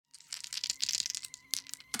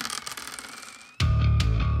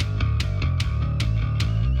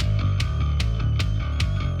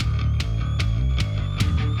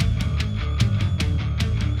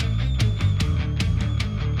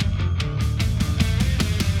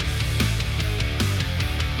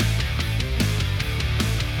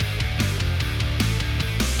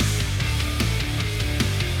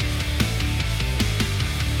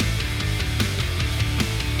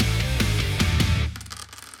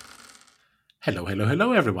Hello, hello,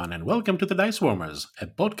 hello, everyone, and welcome to the Dice Warmers, a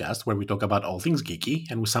podcast where we talk about all things geeky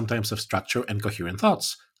and we sometimes have structure and coherent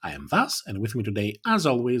thoughts. I am Vas, and with me today, as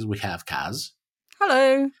always, we have Kaz.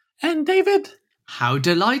 Hello. And David. How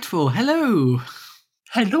delightful. Hello.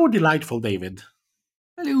 Hello, delightful David.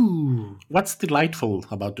 Hello. What's delightful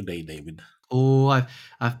about today, David? Oh,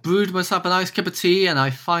 I've brewed myself a nice cup of tea and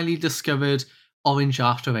I finally discovered Orange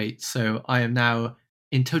After Eight, so I am now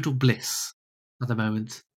in total bliss at the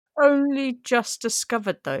moment. Only just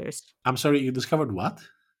discovered those. I'm sorry, you discovered what?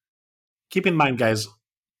 Keep in mind, guys,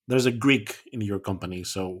 there's a Greek in your company,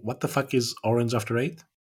 so what the fuck is Orange After 8?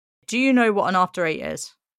 Do you know what an after 8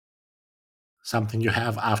 is? Something you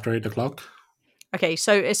have after 8 o'clock? Okay,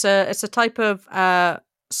 so it's a type of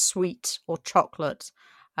sweet or chocolate.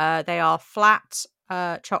 They are flat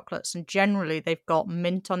chocolates, and generally they've got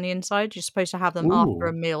mint on the inside. You're supposed to have them after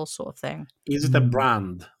a meal, sort of thing. Is it a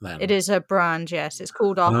brand then? It is a brand, yes. It's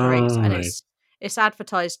called After Eight, and right. it's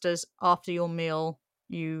advertised as after your meal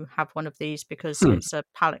you have one of these because it's a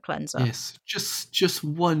palate cleanser. Yes, just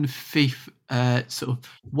one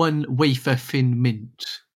one wafer thin mint.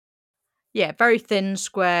 Yeah, very thin,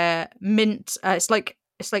 square mint. It's like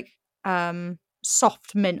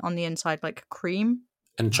soft mint on the inside, like cream.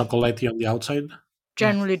 And chocolatey on the outside?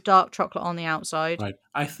 Generally dark chocolate on the outside. Right.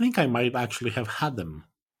 I think I might actually have had them.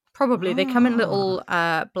 Probably. They come in little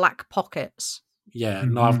black pockets. Yeah,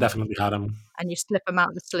 no, I've definitely had them. And you slip them out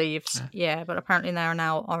of the sleeves. Yeah, but apparently there are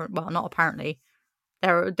now, well, not apparently.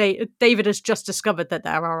 David has just discovered that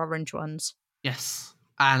there are orange ones. Yes,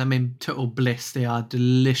 and I'm in total bliss. They are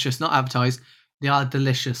delicious. Not advertised. They are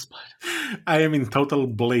delicious. I am in total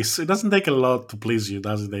bliss. It doesn't take a lot to please you,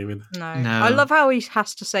 does it, David? No. No. I love how he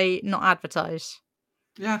has to say not advertise.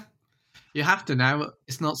 Yeah, you have to now.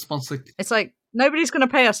 It's not sponsored. It's like, nobody's going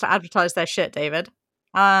to pay us to advertise their shit, David.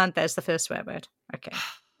 And there's the first swear word. Okay.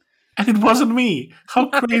 And it wasn't me. How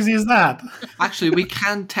crazy is that? Actually, we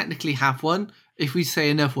can technically have one. If we say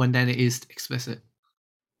enough one, then it is explicit.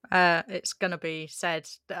 It's going to be said.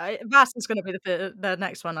 Vas is going to be the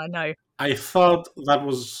next one, I know. I thought that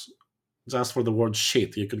was just for the word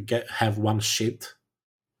shit. You could have one shit.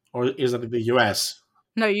 Or is that in the US?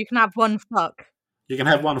 No, you can have one fuck. You can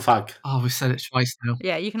have one fuck. Oh, we said it twice now.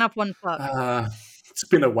 Yeah, you can have one fuck. It's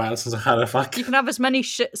been a while since I had a fuck. You can have as many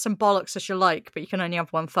shits and bollocks as you like, but you can only have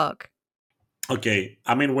one fuck. Okay,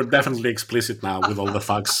 I mean, we're definitely explicit now with all the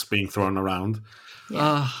fucks being thrown around.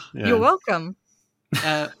 Yeah. Yeah. You're welcome.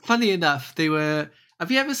 Funny enough, they were...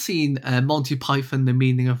 Have you ever seen Monty Python, The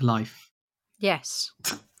Meaning of Life? Yes.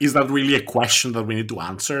 Is that really a question that we need to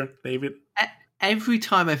answer, David? Every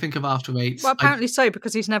time I think of After Eight... Well, apparently so,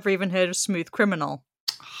 because he's never even heard of Smooth Criminal.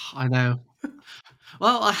 I know.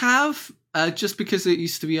 Well, I have, just because it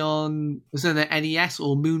used to be on... Was it the NES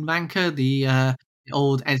or Moon Ranker, the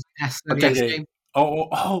old NES game?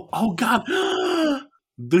 Oh, God.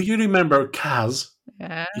 Do you remember, Kaz?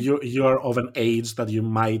 Yeah. You're of an age that you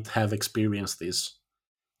might have experienced this.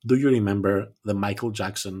 Do you remember the Michael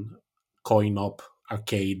Jackson coin-op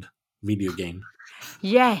arcade video game?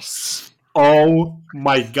 Yes. Oh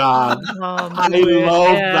my God. I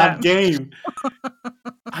love that game.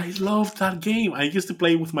 I love that game. I used to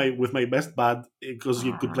play with my best bud because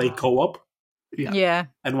you could play co-op. Yeah.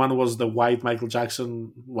 And one was the white Michael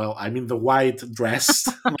Jackson. Well, I mean the white dress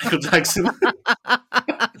Michael Jackson.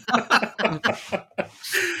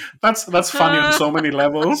 That's funny on so many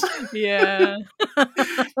levels. Yeah.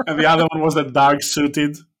 And the other one was the dark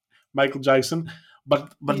suited Michael Jackson.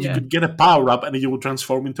 But you could get a power up and you would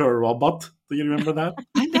transform into a robot. Do you remember that?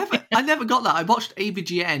 I never got that. I watched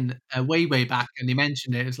AVGN way back and they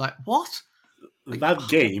mentioned it. It was like, what? That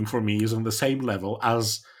game for me is on the same level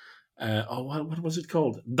as what was it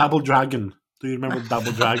called? Double Dragon. Do you remember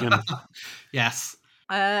Double Dragon? Yes.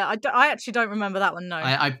 I actually don't remember that one. No.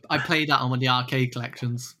 I played that on one of the arcade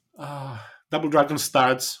collections. Double Dragon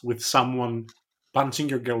starts with someone punching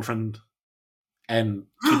your girlfriend and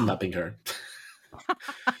kidnapping her.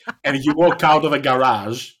 And you walk out of a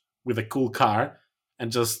garage with a cool car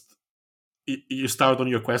and just you start on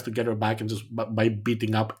your quest to get her back and just by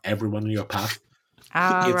beating up everyone in your path.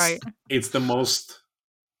 Right. It's the most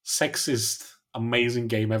sexist, amazing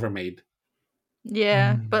game ever made.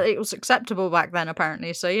 Yeah, but it was acceptable back then,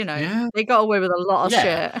 apparently. So, they got away with a lot of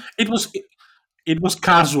shit. It was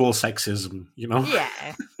casual sexism, Yeah,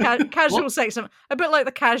 casual sexism. A bit like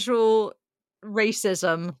the casual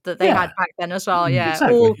racism that they had back then as well. Yeah,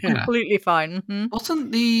 exactly, all completely fine. Mm-hmm.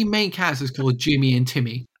 Wasn't the main characters called Jimmy and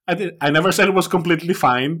Timmy? I never said it was completely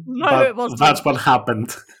fine. No, but it wasn't. That's what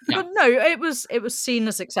happened. But no, it was seen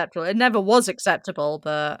as acceptable. It never was acceptable,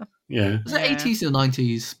 but Yeah. Was it Yeah. 80s or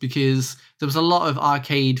 90s? Because there was a lot of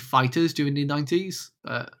arcade fighters during the 90s.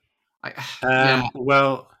 But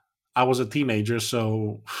Well, I was a teenager,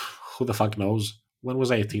 so who the fuck knows? When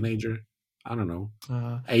was I a teenager? I don't know.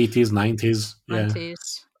 80s, 90s. Yeah.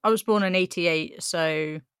 90s. I was born in 88,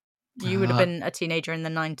 so you would have been a teenager in the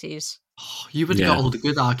 90s. You would have Yeah. got all the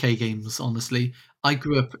good arcade games, honestly. I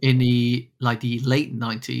grew up in the late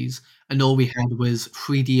 90s, and all we had was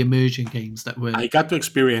 3D immersion games that were... I got to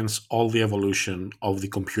experience all the evolution of the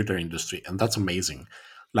computer industry, and that's amazing.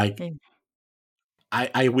 Like, Yeah.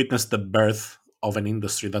 I witnessed the birth of an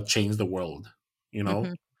industry that changed the world, you know,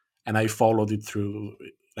 Mhm. and I followed it through.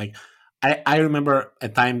 Like, I remember a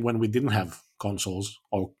time when we didn't have consoles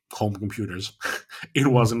or home computers. It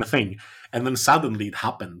wasn't a thing. And then suddenly it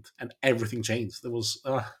happened and everything changed. There was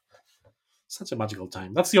such a magical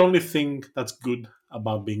time. That's the only thing that's good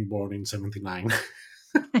about being born in 79.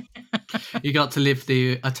 You got to live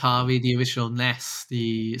the Atari, the original NES,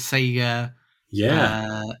 the Sega,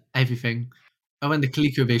 Yeah. everything. Oh, and the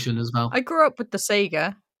ColecoVision as well. I grew up with the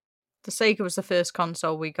Sega. The Sega was the first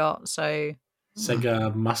console we got, so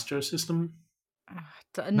Sega Master System.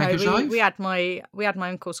 no, Mega Drive? we had my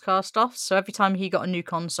uncle's cast off. So every time he got a new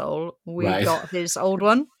console, we Right. got his old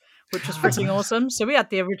one, which was freaking awesome. So we had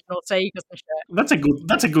the original Segas and shit.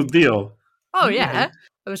 That's a good deal. Oh yeah,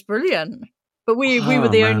 it was brilliant. But we were Oh,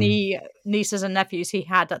 the man. only nieces and nephews he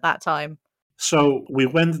had at that time. So we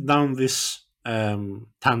went down this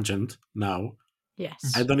tangent now.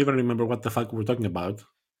 Yes. I don't even remember what the fuck we're talking about.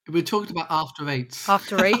 We talked about After Eight.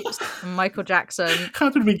 After Eight, and Michael Jackson. How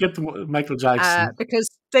did we get to Michael Jackson? Because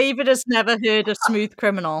David has never heard of Smooth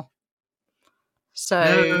Criminal. So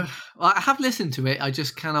No, well, I have listened to it. I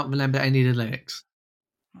just cannot remember any of the lyrics.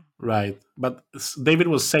 Right. But David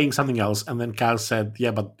was saying something else, and then Kyle said,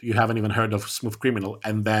 yeah, but you haven't even heard of Smooth Criminal.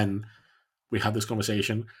 And then we had this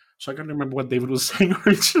conversation. So I can't remember what David was saying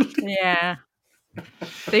originally. yeah.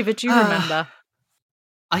 David, do you remember?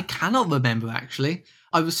 I cannot remember, actually.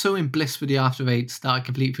 I was so in bliss with the After Eights that I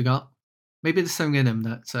completely forgot. Maybe there's something in them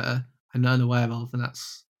that I'm unaware of, and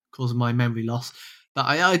that's causing my memory loss. But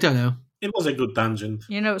I don't know. It was a good tangent.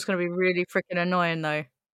 You know it's going to be really freaking annoying, though.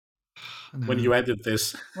 When you edit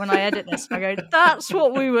this. When I edit this, I go, that's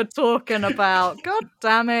what we were talking about. God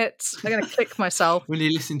damn it. I'm going to kick myself. When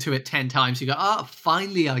you listen to it 10 times, you go,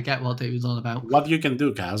 finally I get what David's on about. What you can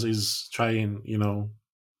do, Kaz, is try and,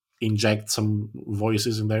 inject some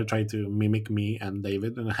voices in there, try to mimic me and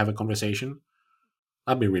David and have a conversation.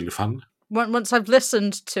 That'd be really fun. Once I've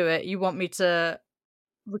listened to it, you want me to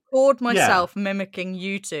record myself mimicking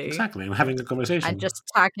you two. Exactly, and having a conversation. And just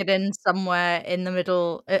tag it in somewhere in the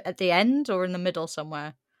middle, at the end or in the middle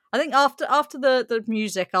somewhere. I think after the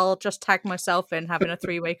music, I'll just tag myself in having a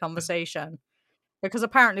 3-way conversation. Because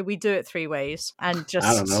apparently we do it 3 ways. And just...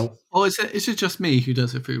 I don't know. Or is it just me who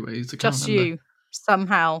does it 3 ways? Just you,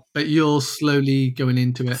 somehow. But you're slowly going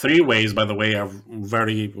into it. 3 ways, by the way, are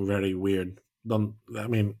very, very weird.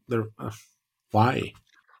 They're... why?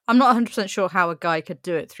 I'm not 100% sure how a guy could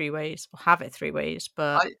do it 3 ways or have it 3 ways,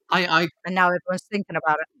 but and now everyone's thinking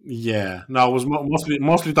about it. Yeah, no, I was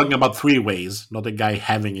mostly talking about 3 ways, not a guy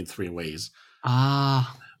having it 3 ways.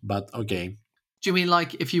 But okay. Do you mean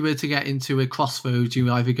like if you were to get into a crossroads,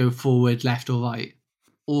 you either go forward, left, or right,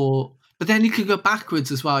 but then you could go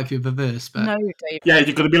backwards as well if you reverse. But no, Dave. Yeah,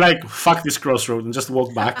 you could be like, "Fuck this crossroad" and just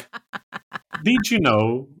walk back. Did you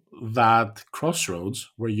know that crossroads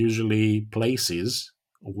were usually places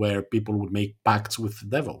where people would make pacts with the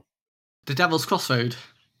devil? The Devil's Crossroad.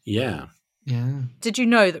 Yeah. Yeah. Did you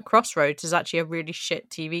know that Crossroads is actually a really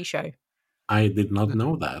shit TV show? I did not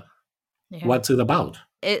know that. Yeah. What's it about?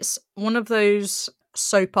 It's one of those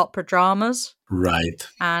soap opera dramas. Right.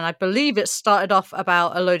 And I believe it started off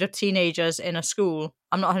about a load of teenagers in a school.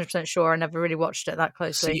 I'm not 100% sure. I never really watched it that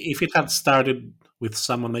closely. See, if it had started with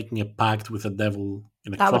someone making a pact with the devil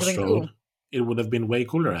in a That would have been crossroad, cool. it would have been way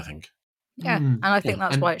cooler, I think. Yeah, and I think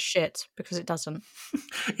that's And- why it's shit, because it doesn't.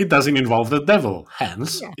 It doesn't involve the devil,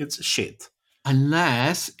 hence it's shit.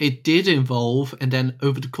 Unless it did involve, and then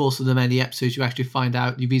over the course of the many episodes, you actually find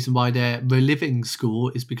out the reason why they're reliving school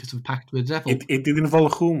is because of a pact with the devil. It did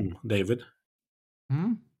involve whom, David?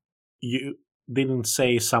 Hmm? You didn't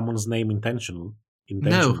say someone's name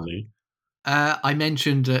intentionally. I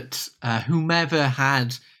mentioned that whomever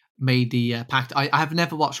had made the pact. I have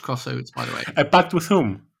never watched Crossroads, by the way. A pact with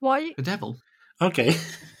whom? Why? The devil. Okay.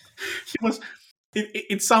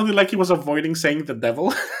 It sounded like he was avoiding saying the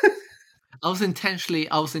devil. I was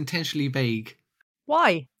intentionally vague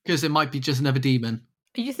Why? because it might be just another demon.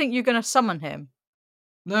 You think you're going to summon him?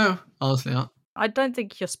 No, honestly not. I don't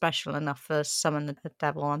think you're special enough for summon the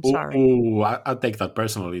devil. I'm Oh, sorry. I'll take that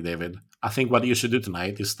personally, David. I think what you should do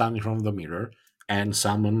tonight is stand in front of the mirror and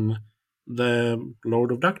summon the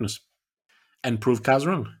Lord of Darkness and prove Kaz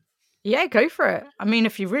wrong. Yeah, go for it. I mean,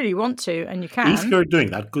 if you really want to, and you If can. you're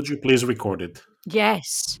doing that, could you please record it?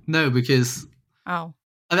 Yes. No, because Oh,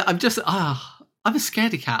 I'm just I'm a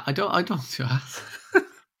scaredy cat. I don't do that.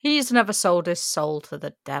 he's never sold his soul to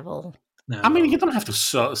the devil. No. I mean, you don't have to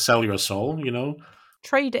sell your soul, you know.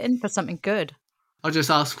 Trade it in for something good. I'll just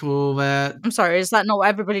ask for I'm sorry, is that not what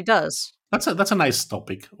everybody does? That's a nice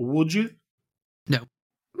topic. Would you?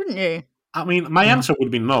 Wouldn't you? I mean, my No. answer would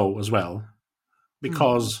be no as well,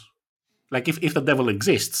 because, like, if the devil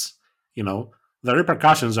exists, you know, the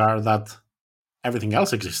repercussions are that everything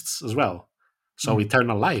else exists as well. So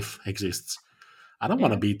eternal life exists. I don't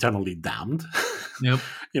want to be eternally damned. Nope.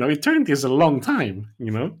 You know, eternity is a long time.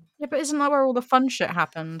 You know. Yeah, but isn't that where all the fun shit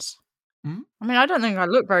happens? Hmm? I mean, I don't think I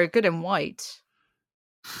look very good in white.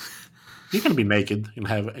 You can be naked in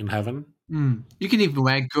heaven. You can even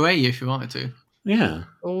wear grey if you wanted to. Yeah.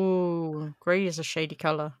 Oh, grey is a shady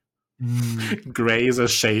colour. Grey is a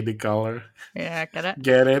shady color. Yeah, get it?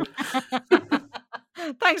 Get it?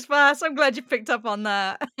 Thanks, Bass. I'm glad you picked up on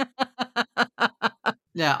that.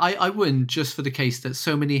 Yeah, I wouldn't, just for the case that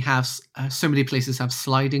so many places have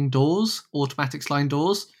sliding doors, automatic sliding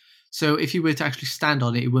doors. So if you were to actually stand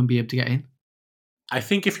on it, you wouldn't be able to get in. I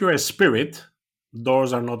think if you're a spirit,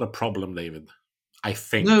 doors are not a problem, David. I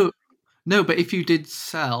think. No, but if you did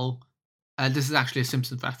sell, this is actually a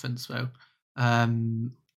Simpsons reference, though.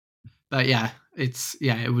 But yeah,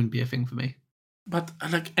 it wouldn't be a thing for me. But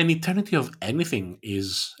like an eternity of anything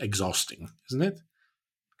is exhausting, isn't it?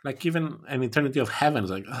 Like even an eternity of heaven is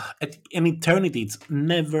like an eternity. It's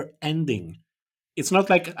never ending. It's not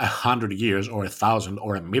like 100 years or 1,000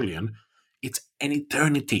 or 1,000,000. It's an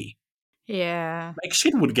eternity. Yeah. Like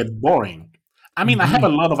shit would get boring. I mean, I have a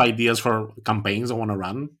lot of ideas for campaigns I want to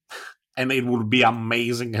run, and it would be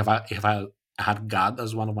amazing if I had God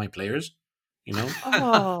as one of my players. You know?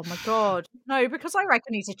 Oh my god. No, because I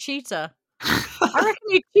reckon he's a cheater. I reckon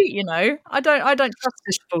you cheat, you know. I don't trust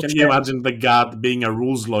this bullshit. Can you imagine the God being a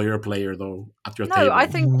rules lawyer player though at your table? No, I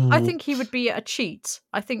think he would be a cheat.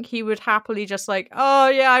 I think he would happily just like, oh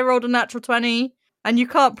yeah, I rolled a natural 20, and you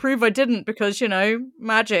can't prove I didn't because, you know,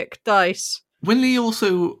 magic dice. Wouldn't he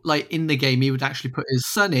also, like, in the game, he would actually put his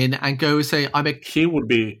son in and go say, He would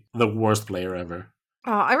be the worst player ever.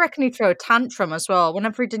 Oh, I reckon he'd throw a tantrum as well.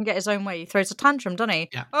 Whenever he didn't get his own way, he throws a tantrum, doesn't he?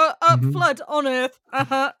 Yeah. Flood on Earth.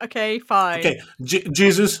 Okay, fine. Okay,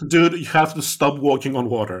 Jesus, dude, you have to stop walking on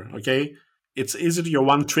water, okay? Is it your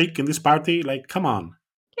one trick in this party? Like, come on.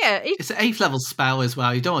 Yeah, It's an 8th level spell as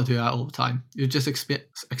well. You don't want to do that all the time. You just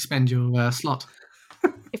expend your slot.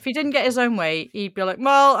 if he didn't get his own way, he'd be like,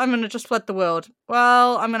 well, I'm going to just flood the world.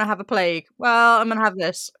 Well, I'm going to have a plague. Well, I'm going to have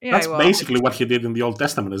this. You know, That's basically what he did in the Old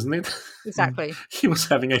Testament, isn't it? Exactly. He was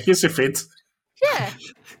having a hissy fit. Yeah.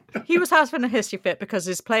 He was having a history fit because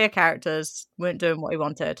his player characters weren't doing what he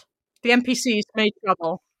wanted. The NPCs made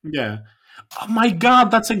trouble. Yeah. Oh my god,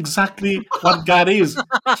 that's exactly what God is.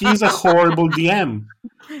 He's a horrible DM.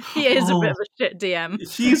 He is a bit of a shit DM.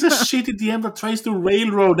 He's a shitty DM that tries to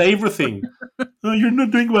railroad everything. Oh, you're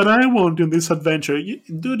not doing what I want in this adventure.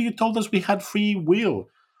 Dude, you told us we had free will.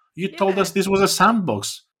 You told us this was a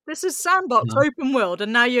sandbox. This is sandbox, open world,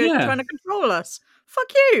 and now you're trying to control us.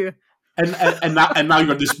 Fuck you. And now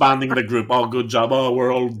you're disbanding the group. Oh, good job. Oh,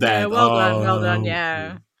 we're all dead. Yeah, well done,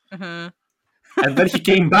 yeah. Uh-huh. And then he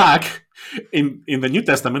came back in the New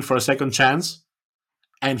Testament for a second chance,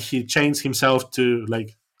 and he changed himself to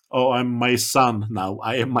like, oh, I'm my son now.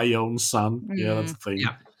 I am my own son. Yeah, that's the thing.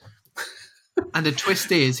 Yeah. And the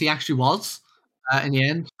twist is, he actually was in the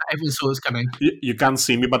end. Everyone saw this coming. You can't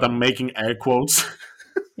see me, but I'm making air quotes.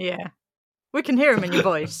 Yeah. We can hear him in your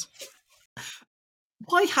voice.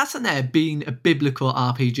 Why hasn't there been a biblical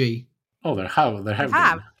RPG? Oh, there have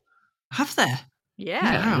been. Have there?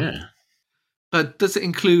 Yeah. Yeah. But does it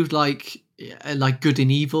include like good and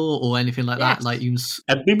evil or anything like that? Like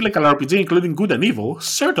a biblical RPG including good and evil?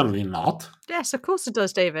 Certainly not. Yes, of course it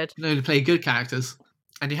does, David. No, to play good characters,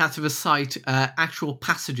 and you have to recite actual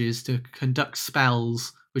passages to conduct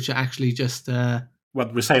spells, which are actually just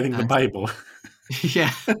reciting the Bible.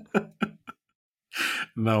 Yeah.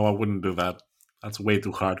 No, I wouldn't do that. That's way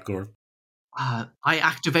too hardcore. I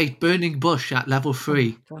activate Burning Bush at level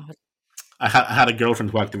 3. Oh, God. I had a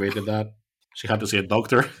girlfriend who activated that. She had to see a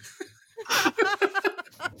doctor.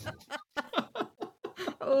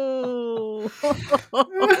 Oh.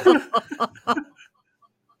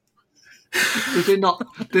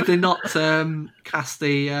 Did they not cast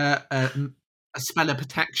the a spell of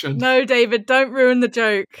protection. No, David, don't ruin the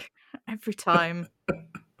joke. Every time.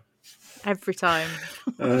 Every time.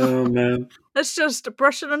 Oh, man. Let's just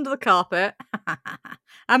brush it under the carpet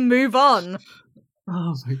and move on.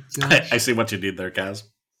 Oh my gosh. I see what you did there, Kaz.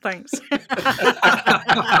 Thanks.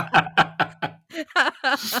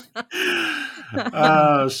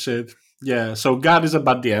 Oh, shit. Yeah, so God is a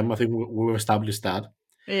bad DM. I think we've established that.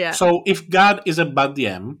 Yeah. So if God is a bad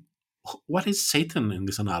DM, what is Satan in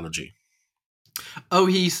this analogy? Oh,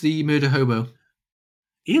 he's the murder hobo.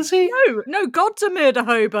 Is he? No, God's a murder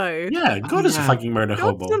hobo. Yeah, God is a fucking murder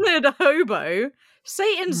God's hobo. a murder hobo.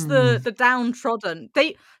 Satan's the downtrodden.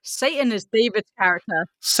 Satan is David's character.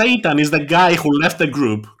 Satan is the guy who left the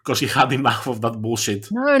group because he had enough of that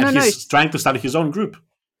bullshit. No. He's trying to start his own group.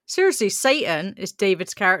 Seriously, Satan is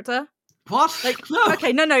David's character. What? No.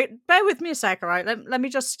 Okay, no. Bear with me a sec, all right? Let me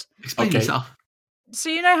just... Explain yourself. So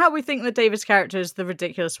you know how we think that David's character is the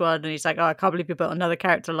ridiculous one, and he's like, oh, I can't believe you built another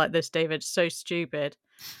character like this, David. So stupid.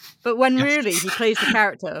 But when really he plays the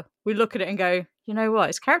character, we look at it and go, you know what?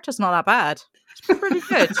 His character's not that bad. It's pretty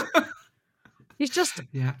good. He's just...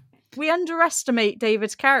 Yeah. We underestimate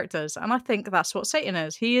David's characters, and I think that's what Satan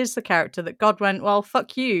is. He is the character that God went, well,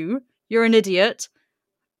 fuck you. You're an idiot.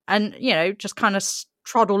 And, just kind of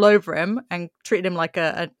trod all over him and treated him like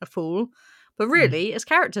a fool. But really, his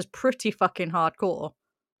character's pretty fucking hardcore.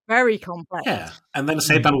 Very complex. Yeah, and then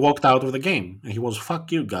Satan walked out of the game, and he was,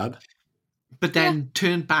 fuck you, God. But then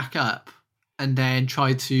turned back up and then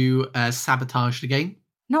tried to sabotage the game.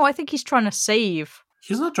 No, I think he's trying to save.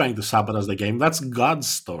 He's not trying to sabotage the game. That's God's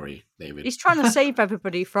story, David. He's trying to save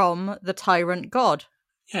everybody from the tyrant God.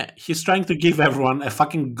 Yeah, he's trying to give everyone a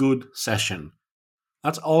fucking good session.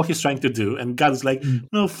 That's all he's trying to do. And God's like,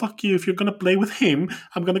 no, fuck you. If you're going to play with him,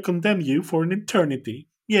 I'm going to condemn you for an eternity.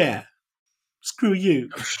 Yeah. Screw you.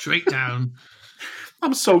 Go straight down.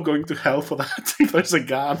 I'm so going to hell for that if there's a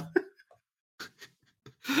God.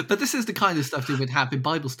 But this is the kind of stuff they would have in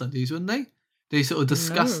Bible studies, wouldn't they? They sort of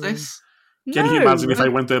discuss this. Can you imagine if I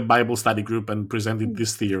went to a Bible study group and presented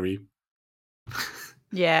this theory?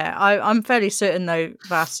 Yeah, I'm fairly certain, though,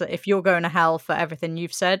 Vass, that if you're going to hell for everything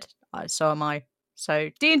you've said, so am I.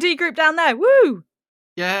 So, D&D group down there, woo!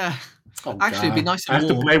 Yeah. Oh, actually, it'd be nice I have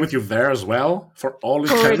to play with you there as well for all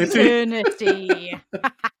eternity.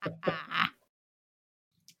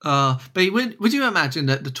 But would you imagine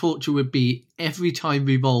that the torture would be every time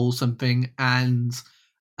we roll something and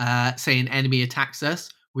say an enemy attacks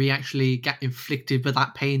us, we actually get inflicted with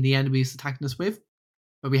that pain the enemy is attacking us with?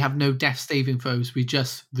 But we have no death saving throws, we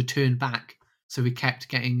just return back, so we kept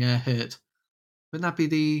getting hurt. Wouldn't that be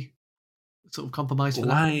the sort of compromise for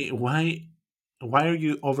that? Why are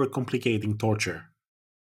you overcomplicating torture?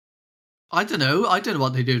 I don't know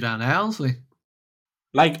what they do down there, honestly.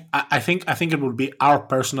 Like, I think it would be our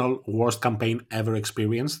personal worst campaign ever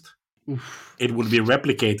experienced. Oof. It would be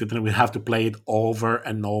replicated, and we'd have to play it over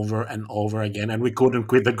and over and over again, and we couldn't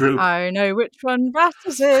quit the group. I know which one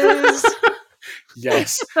Vass's is.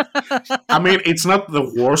 Yes. I mean, it's not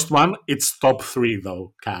the worst one. It's top 3,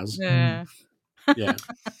 though, Kaz. Yeah. Yeah.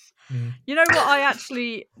 You know what? I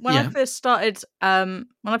actually, when I first started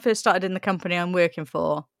in the company I'm working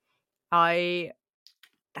for, I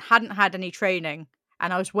hadn't had any training,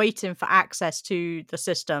 and I was waiting for access to the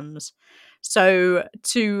systems. So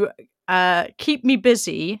to keep me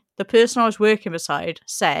busy, the person I was working beside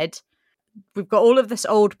said, "We've got all of this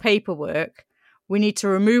old paperwork. We need to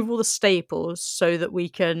remove all the staples so that we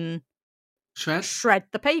can shred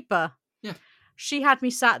the paper." Yeah. She had me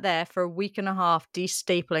sat there for a week and a half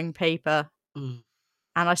de-stapling paper. And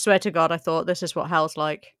I swear to God, I thought, this is what hell's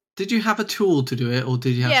like. Did you have a tool to do it, or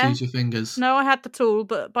did you have to use your fingers? No, I had the tool,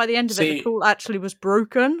 but by the end of it, the tool actually was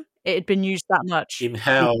broken. It had been used that much. In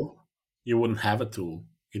hell, you wouldn't have a tool.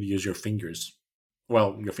 You'd use your fingers.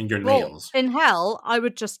 Well, your fingernails. Well, in hell, I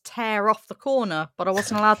would just tear off the corner, but I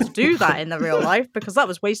wasn't allowed to do that in the real life because that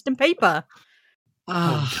was wasting paper.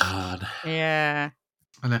 Oh, God. Yeah.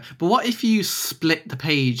 I know. But what if you split the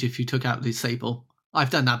page if you took out the staple?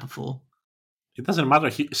 I've done that before. It doesn't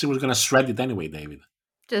matter. She was going to shred it anyway, David.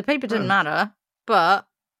 The paper didn't matter, but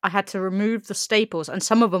I had to remove the staples, and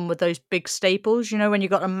some of them were those big staples, you know, when you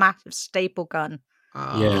got a massive staple gun.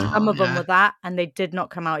 Some of them were that, and they did not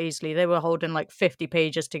come out easily. They were holding like 50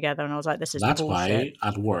 pages together, and I was like, this is That's bullshit. why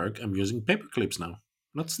at work I'm using paper clips now,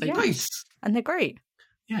 not staples. Yes. And they're great.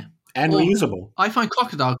 Yeah, and reusable. I find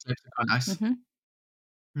crocodile clips are quite nice.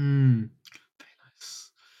 Mm-hmm. Very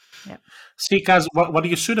nice. Yeah. See, Kaz, what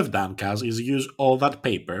you should have done, Kaz, is use all that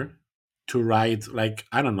paper to write, like,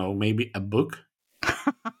 I don't know, maybe a book.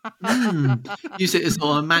 Use it as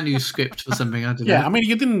a manuscript or something. I don't know. Yeah, I mean,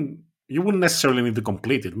 you you wouldn't necessarily need to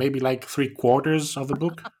complete it. Maybe like 3/4 of the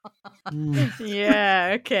book.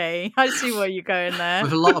 Yeah, okay. I see where you're going there.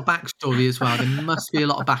 With a lot of backstory as well. There must be a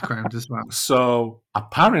lot of background as well. So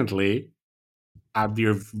apparently, our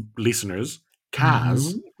dear listeners,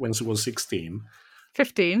 Kaz, when she was 16,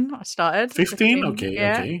 15, I started. 15?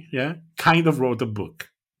 Okay, yeah, kind of wrote a book.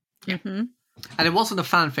 Mm-hmm. And it wasn't a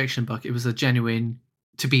fan fiction book. It was a genuine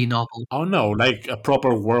to-be novel. Oh no, like a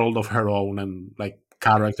proper world of her own and like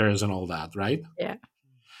characters and all that, right? Yeah.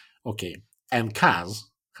 Okay. And Kaz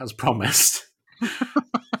has promised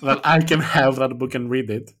that I can have that book and read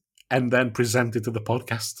it and then present it to the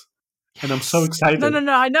podcast. And I'm so excited.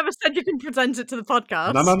 No. I never said you can present it to the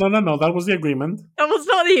podcast. No. That was the agreement. That was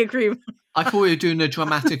not the agreement. I thought we were doing a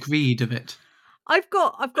dramatic read of it. I've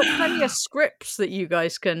got plenty of scripts that you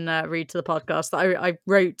guys can read to the podcast that I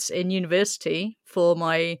wrote in university for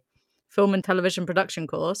my film and television production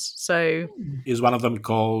course. So is one of them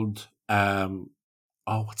called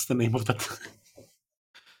what's the name of that?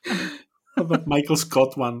 Of that Michael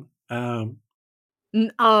Scott one? Threat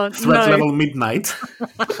Level Midnight.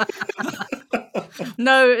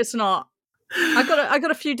 No, it's not. I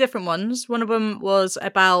got a few different ones. One of them was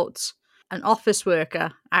about an office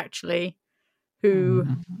worker, actually, who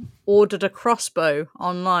ordered a crossbow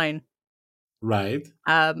online. Right.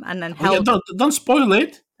 And then held... don't spoil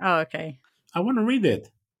it. Oh, okay. I want to read it.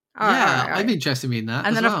 All right. I'm interested in reading that.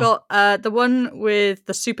 And then I've got the one with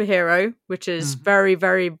the superhero, which is very,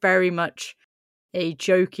 very, very much a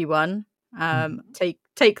jokey one.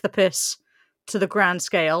 Take the piss to the grand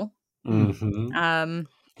scale. Mm-hmm.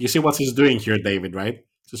 You see what he's doing here, David, right?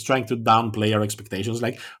 Just trying to downplay our expectations.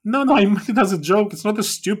 Like, no, I meant it as a joke. It's not as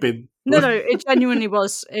stupid. No, it genuinely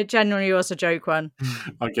was. It genuinely was a joke one.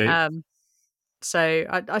 Okay. So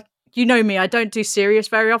I you know me, I don't do serious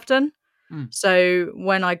very often. So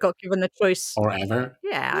when I got given the choice, or ever,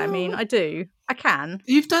 yeah, I mean, I do. I can.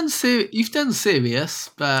 You've done serious,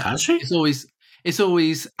 but Has she? it's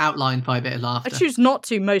always outlined by a bit of laughter. I choose not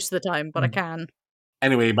to most of the time, but I can.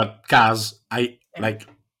 Anyway, but Kaz,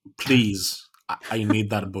 please, I need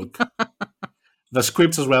that book. The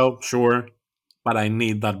scripts as well, sure, but I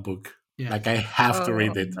need that book. Yeah. Like I have to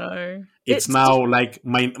read it. No. It's now like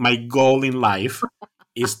my goal in life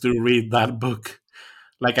is to read that book.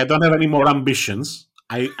 Like I don't have any more ambitions.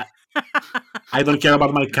 I don't care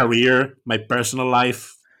about my career, my personal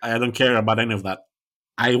life. I don't care about any of that.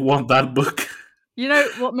 I want that book. You know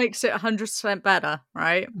what makes it 100% better,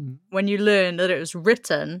 right? When you learn that it was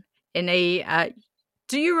written in a...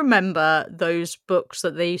 do you remember those books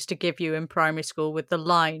that they used to give you in primary school with the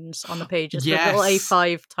lines on the pages? Yes. The little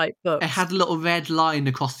A5 type books. It had a little red line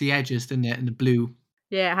across the edges, didn't it? In the blue.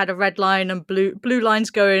 Yeah, it had a red line and blue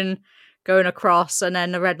lines going across, and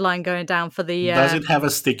then a red line going down for the... Does it have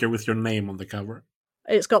a sticker with your name on the cover?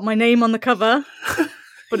 It's got my name on the cover,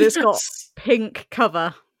 but it's got pink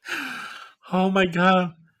cover. Oh my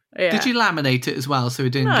god! Yeah. Did you laminate it as well so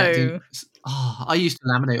it didn't get? Oh, I used to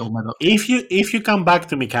laminate all my books. If you come back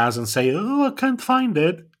to me, Kaz, and say, "Oh, I can't find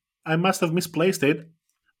it. I must have misplaced it,"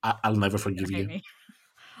 I'll never forgive you.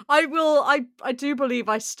 I will. I do believe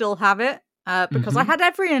I still have it because I had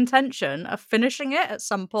every intention of finishing it at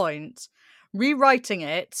some point, rewriting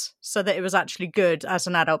it so that it was actually good as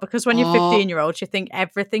an adult. Because when you're 15-year-old, you think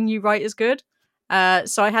everything you write is good.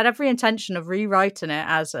 So I had every intention of rewriting it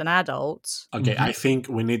as an adult. Okay, I think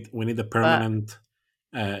we need a permanent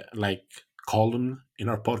column in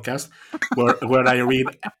our podcast where I read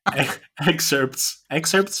excerpts. I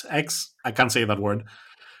can't say that word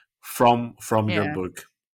from your book.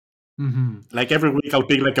 Like every week, I'll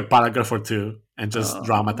pick like a paragraph or two and just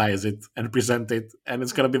dramatize it and present it, and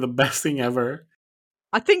it's gonna be the best thing ever.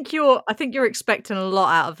 I think you're expecting a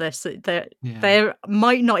lot out of this. There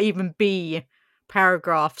might not even be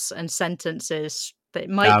paragraphs and sentences. That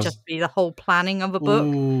might just be the whole planning of a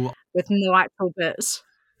book with no actual bits.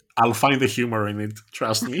 I'll find the humor in it,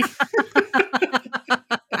 trust me.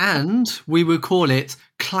 And we will call it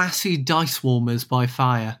Classy Dice Warmers by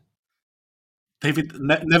Fire. David,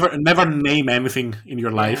 never name anything in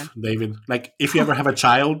your life, David. Like, if you ever have a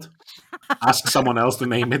child, ask someone else to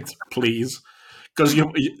name it, please. Because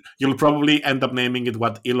you'll probably end up naming it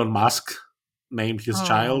what Elon Musk named his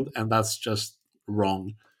child, and that's just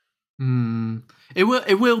wrong.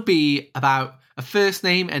 It will be about a first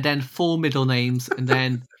name and then 4 middle names, and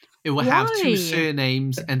then it will have 2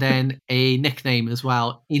 surnames and then a nickname as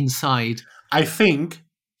well inside. I think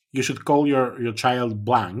you should call your child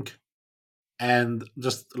blank and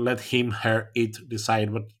just let him, her, it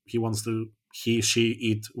decide what he, she,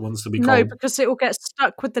 it wants to be called. No, because it will get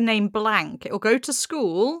stuck with the name blank. It will go to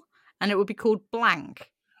school and it will be called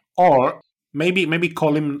blank. Or Maybe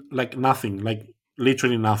call him like nothing, like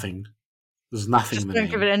literally nothing. There's nothing Just in the don't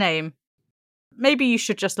name. give it a name. Maybe you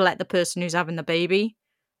should just let the person who's having the baby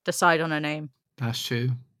decide on a name. That's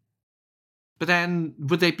true. But then,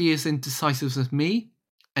 would they be as indecisive as me?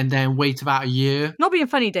 And then wait about a year? Not being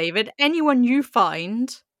funny, David. Anyone you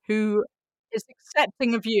find who is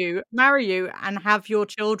accepting of you, marry you, and have your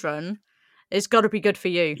children, it's got to be good for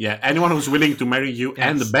you. Yeah, anyone who's willing to marry you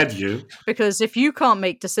and Yes. bed you. Because if you can't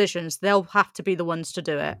make decisions, they'll have to be the ones to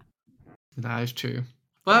do it. That is true.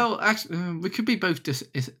 Well, actually, we could be both.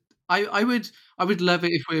 I would love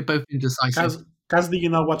it if we were both indecisive. Kaz, do you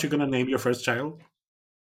know what you're gonna name your first child?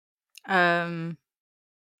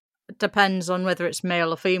 It depends on whether it's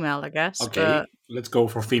male or female, I guess. Okay, let's go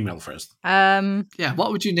for female first. Yeah,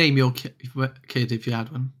 what would you name your kid if you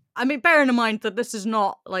had one? I mean, bearing in mind that this is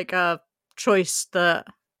not like a choice that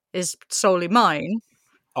is solely mine.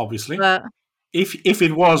 Obviously. But If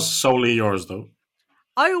it was solely yours, though.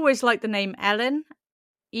 I always like the name Ellen,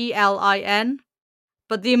 Elin,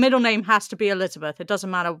 but the middle name has to be Elizabeth. It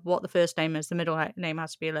doesn't matter what the first name is. The middle name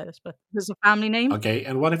has to be Elizabeth. There's a family name. Okay,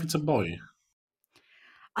 and what if it's a boy?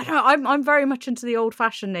 I don't know. I'm very much into the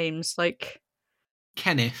old-fashioned names, like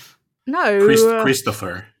Kenneth. no,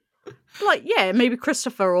 Christopher. like yeah, maybe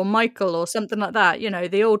Christopher or Michael or something like that. You know,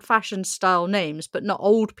 the old-fashioned style names, but not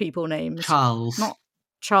old people names. Charles. Not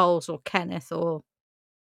Charles or Kenneth or.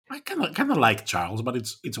 I kind of like Charles, but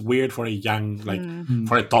it's weird for a young, like Mm.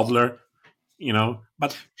 for a toddler, you know.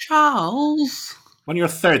 But Charles. when you're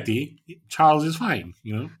 30, Charles is fine,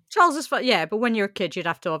 you know. Charles is fun, yeah, but when you're a kid, you'd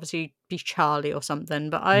have to obviously be Charlie or something.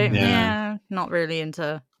 But Yeah. not really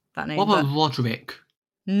into that name. What about but- Roderick?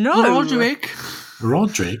 No, Roderick.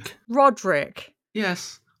 Roderick.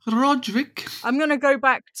 Yes, Roderick. I'm going to go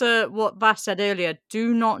back to what Vass said earlier.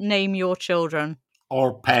 Do not name your children.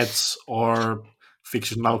 Or pets, or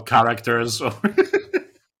fictional characters. Or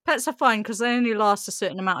Pets are fine because they only last a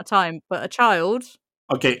certain amount of time. But a child,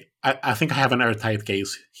 Okay, I think I have an airtight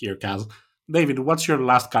case here, Kaz. David, what's your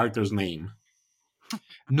last character's name?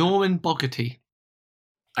 Norman Bogarty.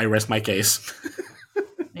 I rest my case.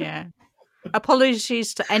 yeah.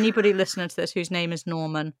 Apologies to anybody listening to this whose name is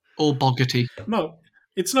Norman. Or Bogarty. No,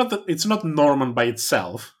 it's not Norman by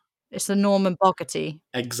itself. It's the Norman Bogarty.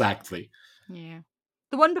 Exactly. Yeah.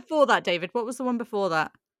 The one before that, David. What was the one before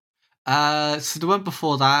that? So the one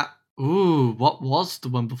before that. Ooh, what was the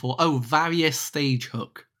one before? Oh, Various Stage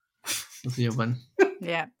Hook. Was the other one.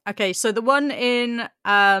 Yeah. Okay. So the one in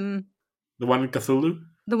The one in Cthulhu?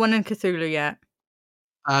 the one in Cthulhu, yeah.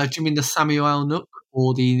 Do you mean the Samuel Nook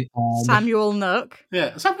or the Samuel Nook.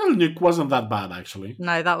 Yeah, Samuel Nuke wasn't that bad, actually.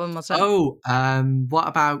 No, that one wasn't. Oh, what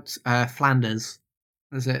about Flanders?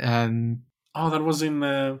 Is it Oh, that was in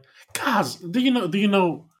Kaz. Do you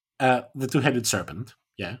know the two-headed serpent?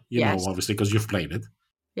 Yeah, you Yes. know, obviously, because you've played it.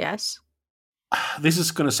 Yes. This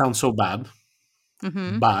is gonna sound so bad,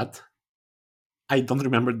 Mm-hmm. but I don't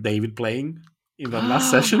remember David playing in the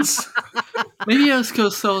last sessions. maybe it's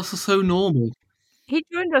because so normal. He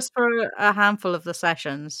joined us for a handful of the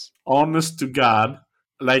sessions. Honest to God,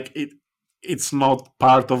 like it's not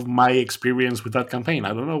part of my experience with that campaign.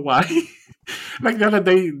 I don't know why. Like the other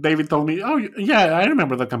day, David told me, "Oh, yeah, I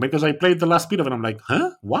remember that campaign because I played the last bit of it." I'm like,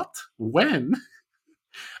 "Huh? What? When?"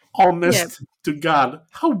 Honest to God,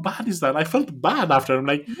 how bad is that? I felt bad after. I'm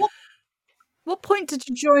like, What point did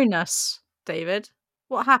you join us, David?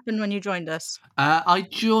 What happened when you joined us? I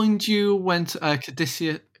joined you when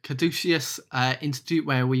Caduceus Institute,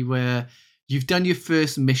 where we were. You've done your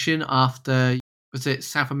first mission after, was it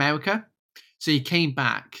South America? So you came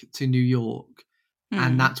back to New York,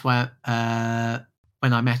 and that's where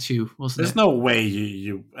when I met you, wasn't there's it? no way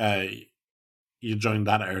you joined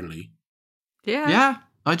that early. Yeah,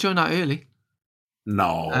 I joined that early.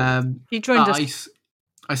 No. He joined but us.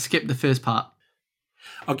 I skipped the first part.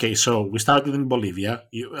 Okay, so we started in Bolivia.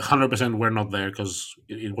 100% we're not there because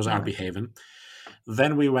it was No. RP Haven.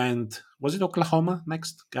 Then we went. Was it Oklahoma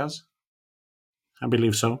next, guys? I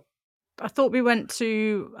believe so. I thought we went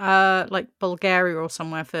to like Bulgaria or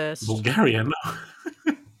somewhere first. Bulgaria, no.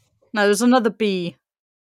 No, there was another B.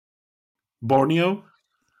 Borneo?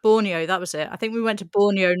 Borneo, that was it. I think we went to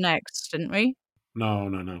Borneo next, didn't we? No.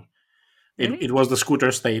 Really? It was the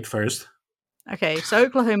scooter state first, Okay, so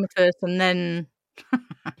Oklahoma first, and then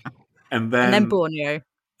and then and then Borneo.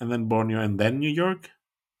 and then Borneo, and then New York,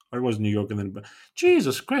 or it was New York and then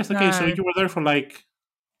Jesus Christ. Okay, so No. you were there for like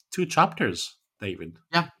 2 chapters, David.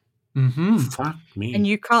 Mm-hmm. Fuck me. And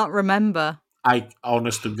you can't remember. I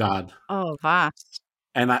honest to God. Oh, vast.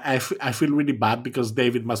 And I feel really bad because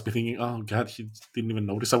David must be thinking, oh God, he didn't even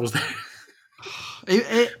notice I was there.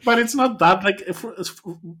 But it's not that. Like, if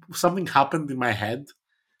something happened in my head,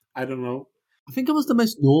 I don't know. I think I was the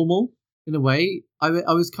most normal in a way. I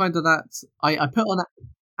was kind of that. I put on an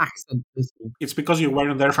accent. It's because you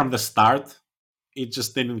weren't there from the start. It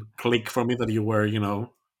just didn't click for me that you were,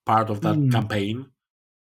 part of that campaign.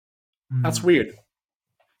 That's weird.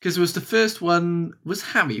 Because it was the first one. Was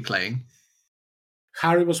Harry playing?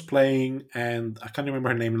 Harry was playing, and I can't remember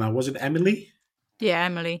her name now. Was it Emily? Yeah,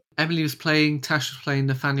 Emily. Emily was playing, Tash was playing,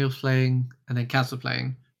 Nathaniel was playing, and then Kaz was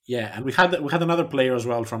playing. Yeah, and we had another player as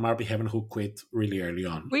well from RP Heaven who quit really early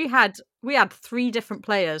on. We had 3 different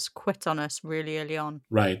players quit on us really early on.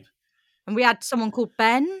 Right. And we had someone called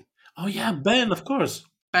Ben. Oh yeah, Ben, of course.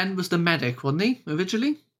 Ben was the medic, wasn't he,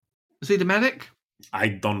 originally? Was he the medic? I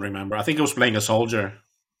don't remember. I think he was playing a soldier.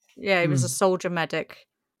 Yeah, he was a soldier medic.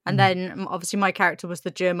 And then, obviously, my character was the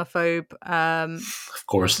germaphobe, of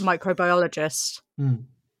course, microbiologist.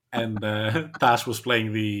 And Tash was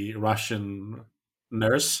playing the Russian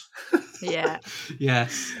nurse. Yeah.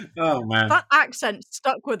 Yes. Oh, man. That accent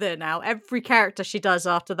stuck with her now. Every character she does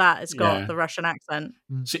after that has got the Russian accent.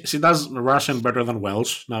 She does Russian better than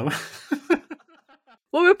Welsh now.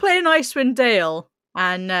 Well, we're playing Icewind Dale,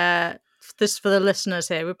 and this for the listeners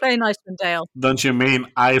here. We're playing Icewind Dale. Don't you mean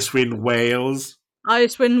Icewind Wales?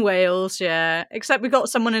 Icewind Wales, yeah. Except we got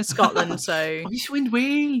someone in Scotland, so Icewind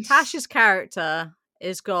Wales. Tash's character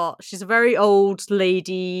she's a very old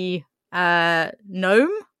lady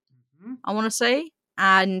gnome, I want to say,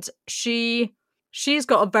 and she's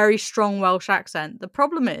got a very strong Welsh accent. The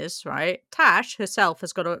problem is, right, Tash herself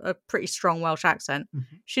has got a pretty strong Welsh accent.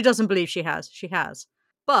 She doesn't believe she has,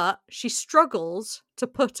 but she struggles to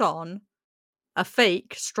put on a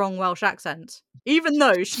fake strong Welsh accent, even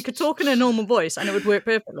though she could talk in a normal voice and it would work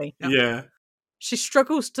perfectly. Yeah. She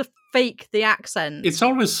struggles to fake the accent. It's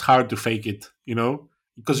always hard to fake it,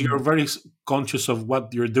 because you're very conscious of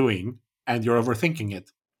what you're doing and you're overthinking it.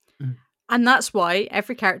 And that's why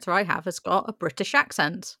every character I have has got a British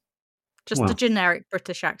accent. Just a generic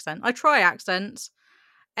British accent. I try accents,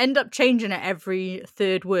 end up changing it every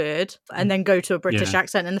third word, and then go to a British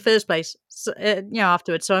accent in the first place,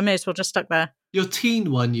 afterwards. So I may as well just stuck there. Your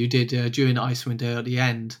teen one you did during Icewind Dale at the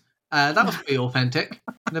end, that was pretty authentic.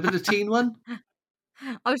 Never the teen one?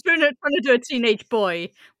 I was trying to do a teenage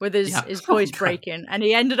boy with his voice breaking, and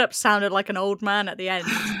he ended up sounding like an old man at the end.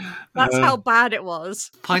 That's how bad it was.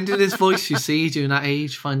 Finding his voice, you see, during that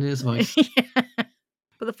age, finding his voice.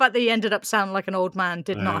 But the fact that he ended up sounding like an old man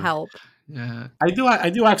did not help. Yeah, I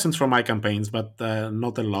do accents for my campaigns, but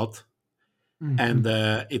not a lot, and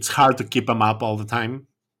it's hard to keep them up all the time.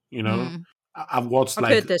 I've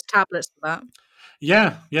heard there's tablets for that.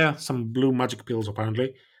 Yeah, some blue magic pills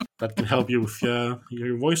apparently that can help you with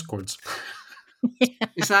your voice cords.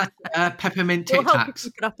 Is that peppermint Tic It'll help you Tacs?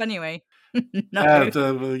 keep it up anyway.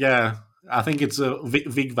 No. Yeah, I think it's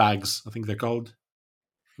Vig Vags. I think they're called,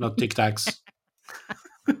 not Tic Tacs.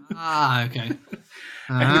 Okay.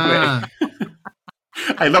 Anyway,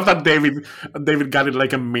 I love that David got it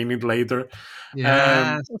like a minute later.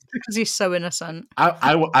 Yeah, because he's so innocent.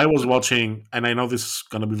 I was watching, and I know this is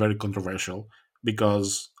going to be very controversial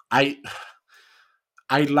because I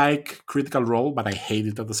like Critical Role, but I hate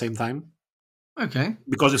it at the same time. Okay.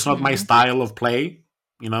 Because it's not my style of play.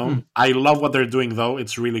 I love what they're doing though;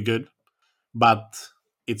 it's really good, but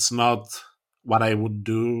it's not what I would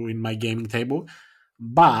do in my gaming table.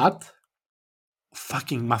 But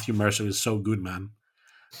fucking Matthew Mercer is so good, man.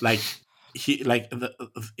 Like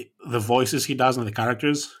the voices he does and the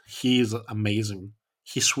characters, he is amazing.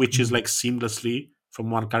 He switches like seamlessly from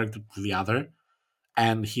one character to the other,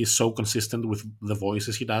 and he's so consistent with the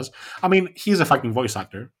voices he does. I mean, he's a fucking voice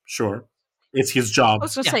actor, sure. It's his job. I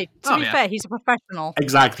was going to say, to be fair, he's a professional.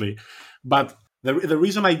 Exactly. But the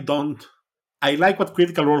reason I like what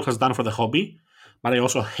Critical Role has done for the hobby, but I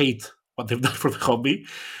also hate what they've done for the hobby,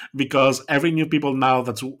 because every new people now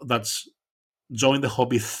that's joined the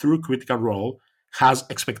hobby through Critical Role has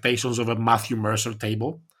expectations of a Matthew Mercer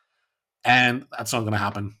table, and that's not going to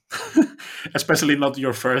happen. Especially not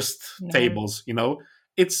your first tables.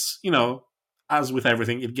 It's as with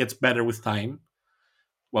everything, it gets better with time.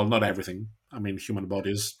 Well, not everything. I mean, human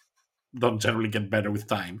bodies don't generally get better with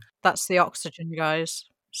time. That's the oxygen, guys.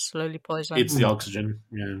 Slowly poisoning. It's the oxygen,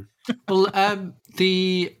 yeah. Well,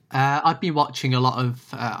 I've been watching a lot of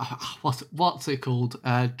what's it called?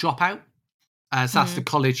 Dropout. So that's the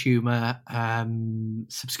College Humor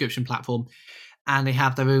subscription platform, and they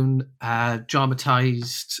have their own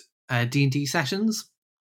dramatized D&D sessions,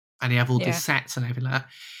 and they have all the sets and everything like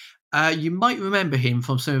that. You might remember him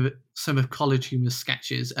from some of College Humor's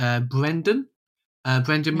sketches. Brendan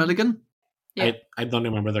Mulligan. Yeah. I don't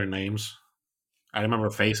remember their names. I remember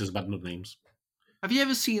faces, but not names. Have you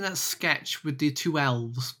ever seen that sketch with the two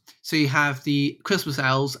elves? So you have the Christmas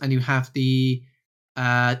elves and you have the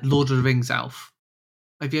Lord of the Rings elf.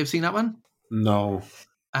 Have you ever seen that one? No.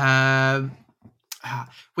 Where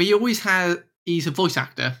you always have, he's a voice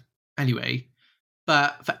actor anyway,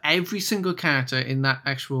 but for every single character in that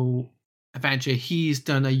actual adventure, he's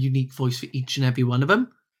done a unique voice for each and every one of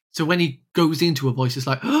them. So when he goes into a voice, it's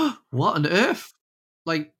like, oh, what on earth?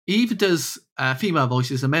 Like, he even does female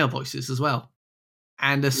voices and male voices as well.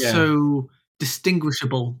 And they're so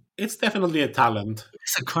distinguishable. It's definitely a talent.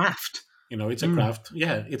 It's a craft. It's a craft.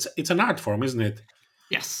 Yeah, it's an art form, isn't it?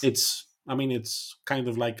 Yes. It's kind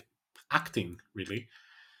of like acting, really.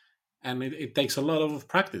 And it takes a lot of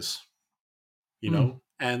practice, know.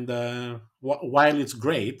 And while it's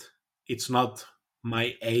great, it's not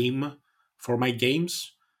my aim for my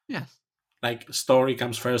games. Yeah. Like, story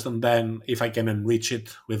comes first, and then if I can enrich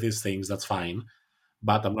it with these things, that's fine.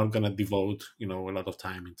 But I'm not going to devote, a lot of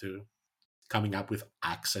time into coming up with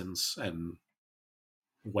accents and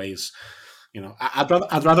ways.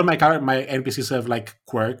 I'd rather my NPCs have like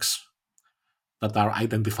quirks that are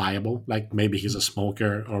identifiable. Like, maybe he's a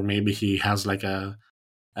smoker, or maybe he has like a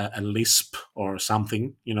lisp or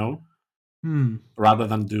something, rather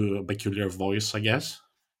than do a peculiar voice, I guess.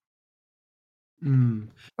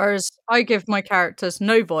 Whereas I give my characters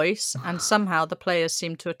no voice, and somehow the players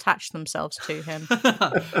seem to attach themselves to him.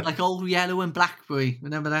 Like old Yellow and Blackberry,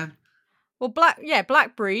 remember that? Well,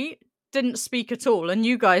 Blackberry didn't speak at all, and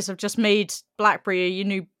you guys have just made Blackberry your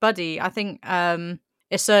new buddy. I think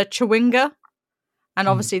it's a Chewinga, and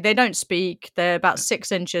obviously they don't speak. They're about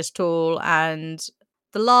 6 inches tall, and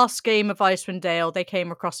the last game of Icewind Dale, they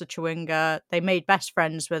came across a Chewinga, they made best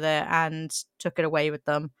friends with it, and took it away with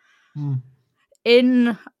them.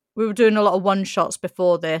 We were doing a lot of one-shots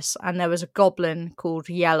before this, and there was a goblin called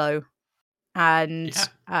Yellow, and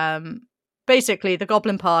basically the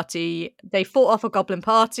goblin party, they fought off a goblin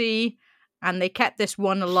party, and they kept this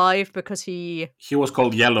one alive because he was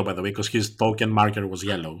called Yellow, by the way, because his token marker was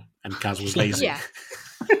yellow and Kaz was lazy.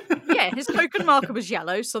 Yeah, his token marker was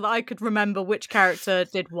yellow, so that I could remember which character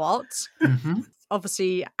did what.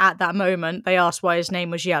 Obviously, at that moment, they asked why his name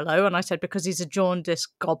was Yellow, and I said because he's a jaundiced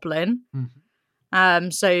goblin.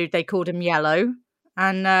 So they called him Yellow.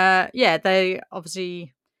 And they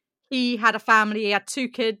obviously, he had a family, he had 2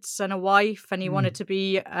 kids and a wife, and he wanted to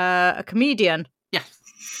be a comedian. Yeah.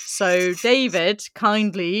 So David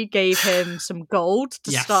kindly gave him some gold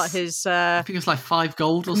to start his I think it was like 5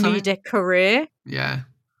 gold or something. Comedic career. Yeah.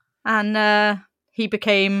 And he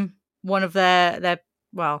became one of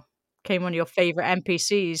became one of your favourite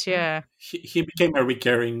NPCs, yeah. He became a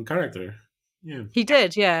recurring character. Yeah. He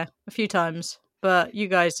did, yeah, a few times. But you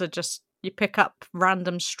guys are you pick up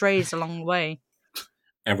random strays along the way.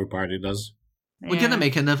 Every party does. We're going to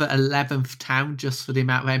make another 11th town just for the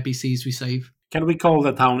amount of NPCs we save. Can we call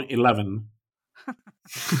the town 11?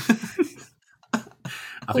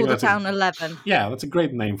 Call the town 11. Yeah, that's a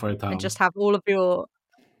great name for a town. And just have all of your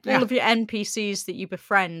NPCs that you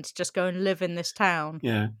befriend just go and live in this town.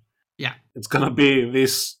 Yeah. Yeah. It's going to be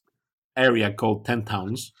this area called 10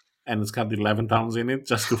 Towns, and it's got 11 towns in it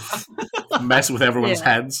just to mess with everyone's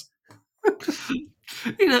heads.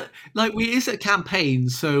 Like, we is a campaign,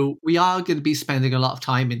 so we are going to be spending a lot of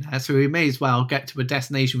time in there, so we may as well get to a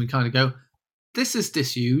destination we kind of go, this is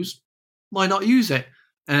disused, why not use it?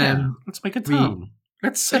 Let's make a town.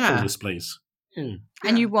 Let's settle this place. Yeah.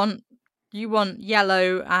 And you want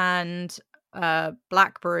Yellow and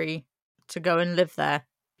Blackberry to go and live there.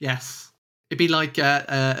 Yes. It'd be like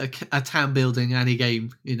a town building any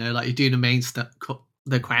game, like you do the main stuff,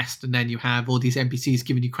 the quest, and then you have all these NPCs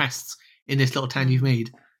giving you quests in this little town you've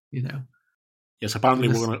made, Yes, apparently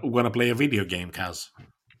we're gonna play a video game, Kaz.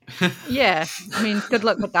 Yeah, I mean, good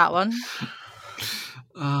luck with that one.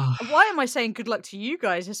 Why am I saying good luck to you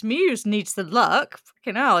guys? It's me who needs the luck.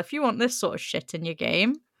 Fucking hell, if you want this sort of shit in your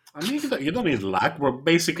game. I mean, you don't need luck. We're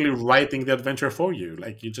basically writing the adventure for you.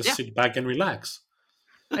 Like, you just sit back and relax.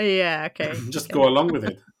 Yeah, okay. Just go along with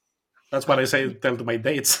it. That's what I tell to my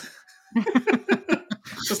dates.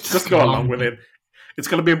 just go along with it. It's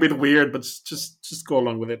gonna be a bit weird, but just go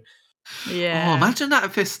along with it. Yeah. Oh, imagine that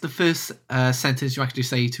if it's the first sentence you actually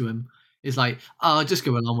say to him is like, "Oh, just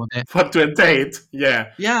go along with it." But to a date,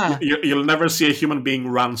 yeah. Yeah. You'll never see a human being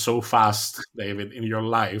run so fast, David, in your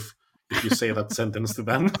life if you say that sentence to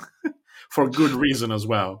them, for good reason as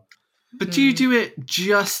well. But do you do it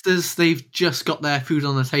just as they've just got their food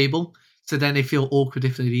on the table, so then they feel awkward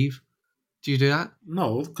if they leave? Do you do that?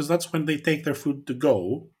 No, because that's when they take their food to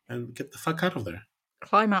go and get the fuck out of there.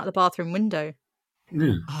 Climb out the bathroom window.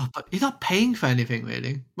 Oh, but you're not paying for anything,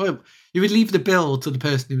 really. Well, you would leave the bill to the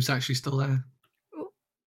person who's actually still there.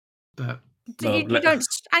 But You don't.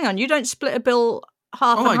 Hang on, you don't split a bill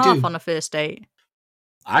half Oh, and I half do. on a first date.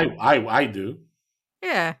 I do.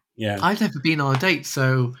 Yeah. Yeah. I've never been on a date,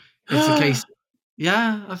 so it's a case.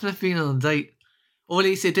 Yeah, I've never been on a date. Or at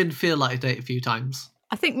least it didn't feel like a date a few times.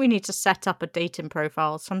 I think we need to set up a dating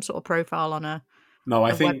profile, some sort of profile on a No,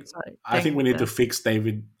 I think website we need to fix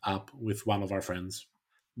David up with one of our friends.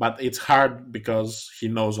 But it's hard because he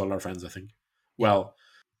knows all our friends, I think. Well,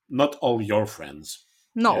 not all your friends.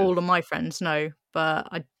 Not Yeah. all of my friends, no, but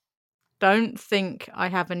I don't think I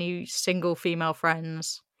have any single female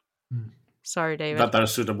friends. Sorry, David. That are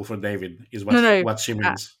suitable for David is what No, what she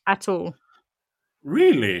means. At all.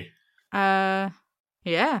 Really? Yeah.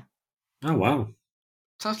 Oh wow.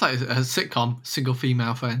 Sounds like a sitcom, single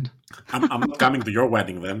female friend. I'm not coming to your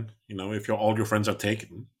wedding then. If all your friends are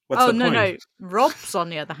taken. What's the point? No. Rob's on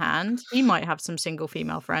the other hand, he might have some single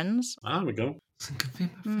female friends. There we go. Single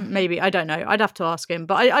female friend. Maybe, I don't know. I'd have to ask him,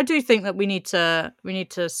 but I do think that we need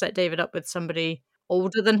to set David up with somebody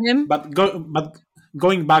older than him. But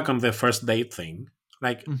going back on the first date thing,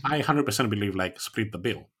 like I 100% believe like split the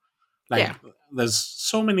bill. Like there's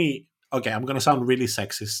so many. Okay, I'm gonna sound really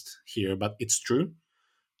sexist here, but it's true.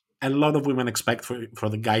 And a lot of women expect for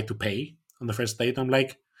the guy to pay on the first date. I'm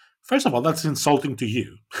like, first of all, that's insulting to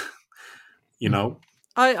you.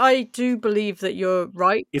 I do believe that you're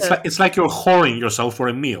right. It's like you're whoring yourself for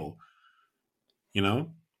a meal.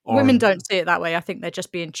 Women don't see it that way. I think they're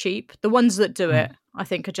just being cheap. The ones that do it, I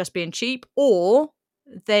think, are just being cheap, or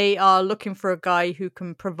they are looking for a guy who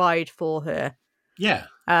can provide for her. Yeah.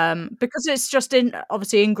 Because it's just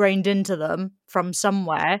obviously ingrained into them from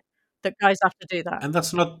somewhere that guys have to do that. And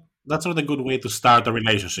that's not a good way to start a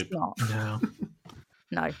relationship.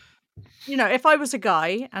 No. If I was a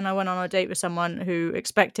guy and I went on a date with someone who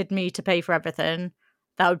expected me to pay for everything,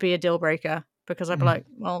 that would be a deal breaker, because I'd be like,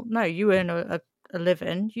 well, no, you earn a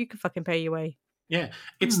living, you can fucking pay your way. Yeah,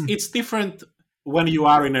 it's different when you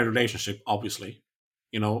are in a relationship. Obviously,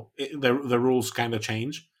 the rules kind of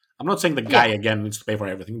change. I'm not saying the guy again needs to pay for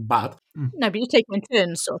everything, but no, but you take them in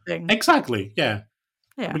turns, sort of thing. Exactly. Yeah.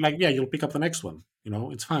 Yeah. Be like, you'll pick up the next one.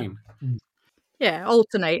 It's fine. Yeah,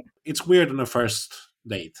 alternate. It's weird on a first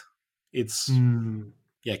date. It's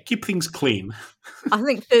keep things clean. I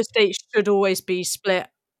think first dates should always be split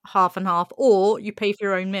half and half, or you pay for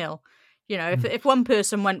your own meal. If one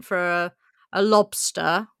person went for a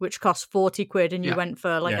lobster, which costs 40 quid, and you went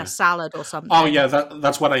for a salad or something. Oh yeah,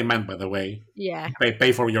 that's what I meant, by the way. Yeah.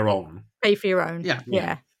 Pay for your own. Pay for your own.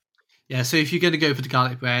 Yeah. Yeah, so if you're going to go for the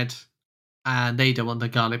garlic bread and they don't want the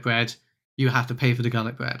garlic bread, you have to pay for the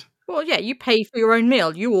garlic bread. Well, yeah, you pay for your own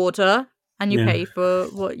meal. You order and you pay for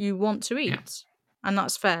what you want to eat. Yeah. And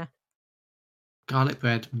that's fair. Garlic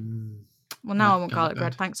bread. Well, now I want garlic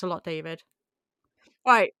bread. Thanks a lot, David.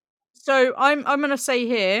 All right. So I'm going to say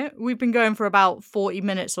here, we've been going for about 40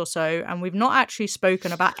 minutes or so, and we've not actually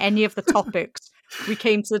spoken about any of the topics we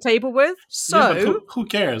came to the table with. So who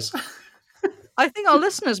cares? I think our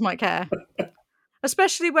listeners might care.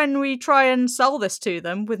 Especially when we try and sell this to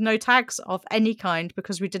them with no tags of any kind,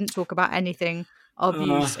 because we didn't talk about anything of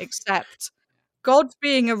use except God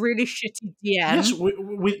being a really shitty DM. Yes,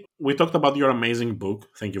 we talked about your amazing book.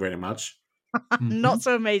 Thank you very much. Not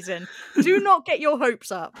so amazing. Do not get your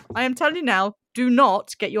hopes up. I am telling you now, do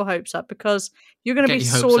not get your hopes up, because you're going to be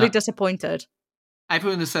sorely disappointed.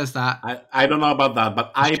 Everyone that says that. I don't know about that,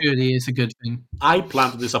 but surely is a good thing. I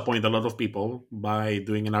plan to disappoint a lot of people by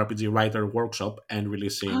doing an RPG writer workshop and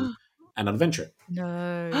releasing an adventure.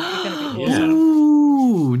 No, you're going to be awesome.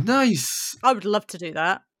 Ooh, nice. I would love to do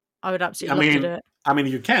that. I would absolutely love to do it. I mean,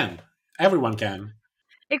 you can. Everyone can.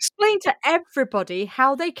 Explain to everybody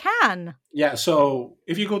how they can. Yeah, so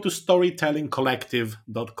if you go to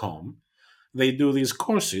storytellingcollective.com, they do these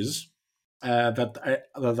courses that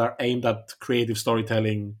are aimed at creative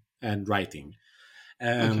storytelling and writing.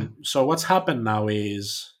 So what's happened now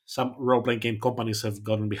is some role-playing game companies have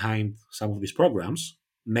gotten behind some of these programs,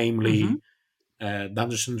 namely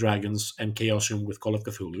Dungeons & Dragons and Chaosium with Call of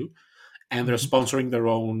Cthulhu, and they're sponsoring their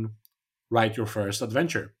own Write Your First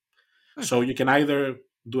Adventure. So you can either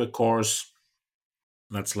do a course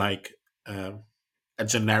that's like a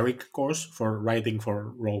generic course for writing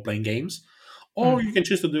for role-playing games, or you can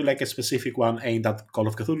choose to do like a specific one aimed at Call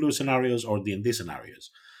of Cthulhu scenarios or D&D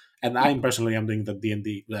scenarios. And I'm doing the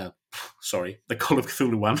D&D, the Call of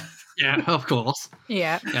Cthulhu one. Yeah, of course.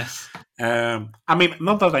 Yeah. Yes. I mean,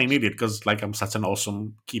 not that I need it, because like I'm such an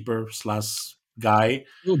awesome keeper / guy.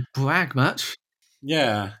 You'll brag much.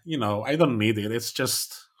 Yeah, I don't need it. It's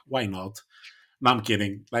just, why not? No, I'm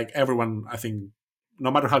kidding. Like everyone, I think,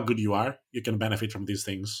 no matter how good you are, you can benefit from these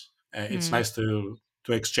things. It's nice to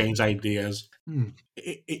exchange ideas.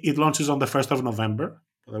 It launches on the 1st of November,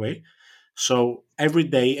 by the way. So every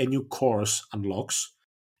day a new course unlocks.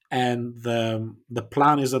 And the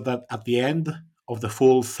plan is that at the end of the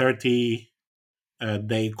full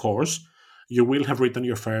 30-day course, you will have written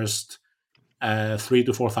your first 3,000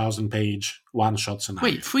 to 4,000 page one-shot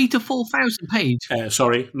scenario. Wait, 3,000 to 4,000 page?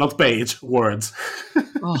 Sorry, not page, words.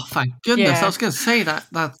 Oh, thank goodness! Yeah. I was going to say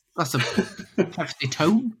that's a hefty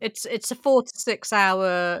tome. It's a 4 to 6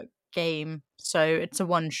 hour game, so it's a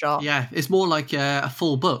one shot. Yeah, it's more like a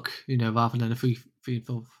full book, rather than a three and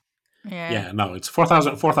four. Yeah, no, it's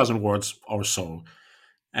 4,000 words or so.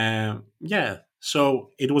 So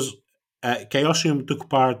it was Chaosium took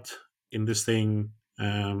part in this thing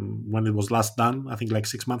when it was last done, I think like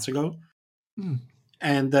 6 months ago.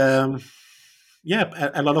 And a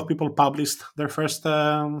lot of people published their first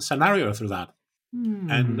scenario through that.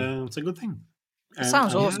 And it's a good thing. it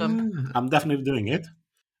sounds awesome. I'm definitely doing it.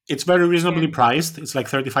 It's very reasonably priced. It's like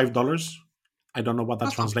 $35. I don't know what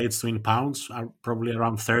that translates to in pounds. Probably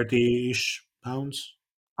around 30-ish pounds.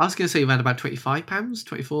 I was going to say around about £25,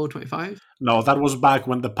 24, 25. No, that was back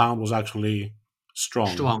when the pound was actually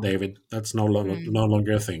strong. David. That's no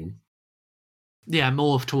longer a thing. Yeah,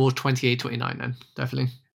 more towards 28, 29 then,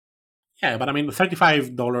 definitely. Yeah, but I mean,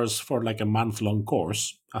 $35 for like a month-long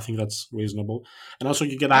course, I think that's reasonable. And also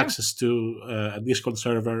you get access to a Discord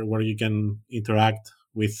server where you can interact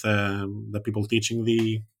with the people teaching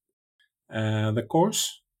the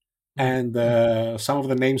course. And some of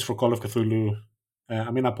the names for Call of Cthulhu,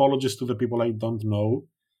 apologies to the people I don't know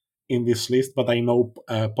in this list, but I know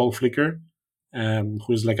Paul Flicker,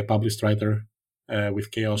 who is like a published writer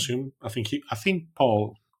with Chaosium. I think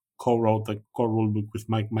Paul co-wrote the core rulebook with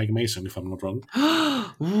Mike Mason, if I'm not wrong.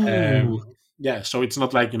 So it's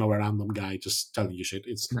not like, a random guy just telling you shit.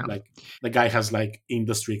 It's like the guy has like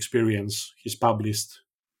industry experience. He's published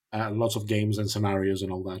lots of games and scenarios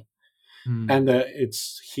and all that. And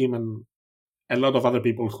it's him and a lot of other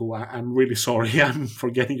people who I'm really sorry I'm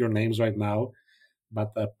forgetting your names right now,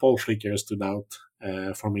 but Paul Flicker stood out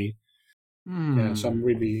for me. Yeah, so I'm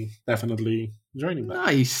really definitely joining that.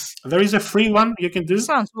 Nice. There is a free one you can do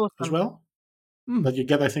Sounds awesome. as well. That you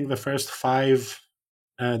get, I think, the first 5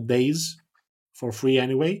 days for free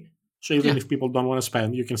anyway. So even if people don't want to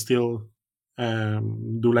spend, you can still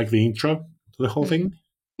do like the intro to the whole thing.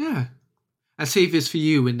 Yeah. And see if it's for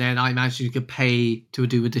you, and then I imagine you could pay to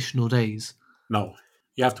do additional days. No,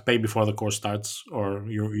 you have to pay before the course starts, or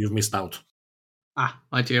you've missed out.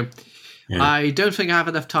 I do. Yeah. I don't think I have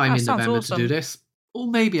enough time in November to do awesome. this. Or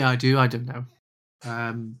maybe I do, I don't know.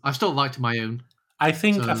 I still like my own. I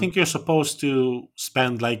think you're supposed to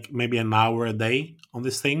spend like maybe an hour a day on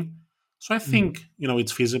this thing. So I think,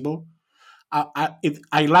 it's feasible.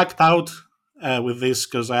 I lucked out with this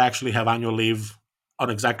because I actually have annual leave on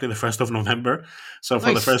exactly the 1st of November. So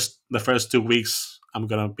for the first 2 weeks, I'm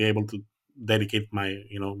going to be able to dedicate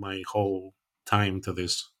my whole time to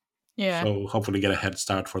this. Yeah. So hopefully get a head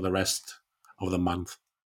start for the rest of the month.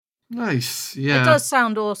 Nice. Yeah. It does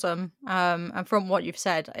sound awesome. And from what you've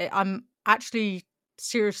said, I'm actually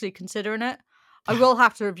seriously considering it. I will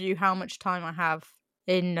have to review how much time I have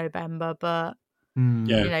in November, but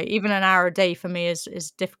even an hour a day for me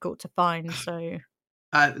is difficult to find. So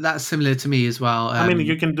that's similar to me as well.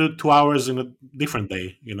 You can do 2 hours in a different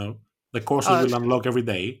day. The courses will unlock every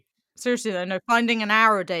day. Seriously though, no, finding an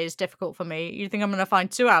hour a day is difficult for me. You think I'm going to find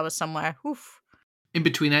 2 hours somewhere? Oof. In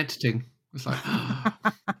between editing, it's like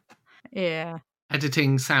yeah,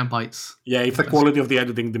 editing sound bites. Yeah, if the quality of the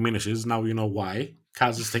editing diminishes, now you know why.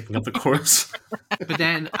 Kaz is taking up the course. But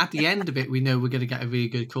then at the end of it, we know we're going to get a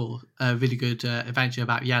really good adventure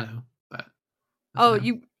about Yellow. But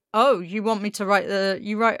you want me to write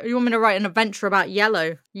you want me to write an adventure about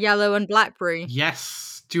Yellow and Blackberry?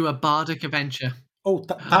 Yes, do a bardic adventure. Oh,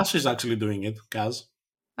 Tash is actually doing it, Kaz.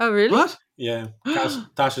 Oh, really? What? Yeah,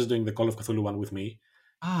 Tash is doing the Call of Cthulhu one with me.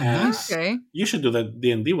 Nice. Okay. You should do the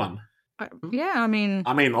D&D one. Yeah,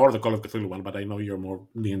 or the Call of Cthulhu one, but I know you're more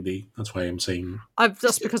D&D. That's why I'm saying.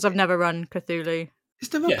 Just because I've never run Cthulhu. Is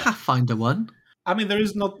there a Pathfinder one? There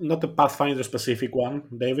is not a Pathfinder specific one,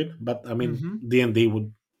 David, but D&D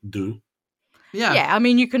would do. Yeah. Yeah,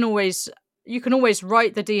 you can always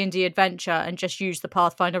write the D&D adventure and just use the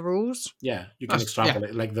Pathfinder rules. Yeah, you can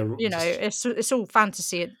extrapolate like the. It's all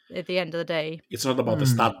fantasy at the end of the day. It's not about the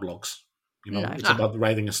stat blocks. It's about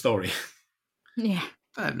writing a story. Yeah.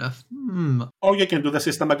 Fair enough. Or you can do the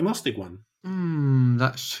system agnostic one.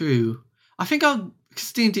 That's true. I think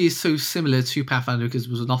because D&D is so similar to Pathfinder because it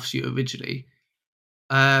was an offshoot originally.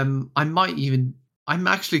 I'm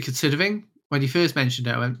actually considering when you first mentioned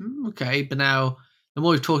it, I went, okay. But now, the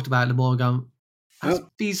more we've talked about it, the more I've gone, that's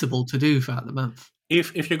feasible to do throughout the month.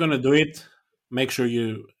 If you're going to do it, make sure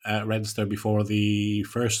you register before the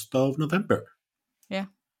 1st of November. Yeah.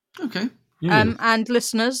 Okay. And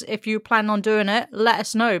listeners, if you plan on doing it, let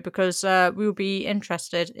us know, because we'll be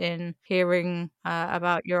interested in hearing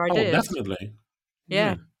about your ideas. Oh, definitely.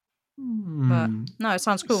 Yeah. But no, it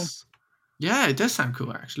sounds cool. Yeah, it does sound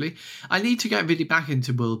cool, actually. I need to get really back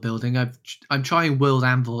into world building. I'm trying World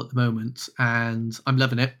Anvil at the moment, and I'm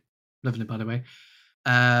loving it. Loving it, by the way.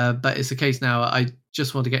 But it's the case now, I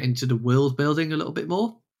just want to get into the world building a little bit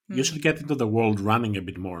more. You should get into the world running a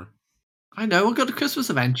bit more. I know, I've got a Christmas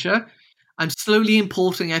adventure. I'm slowly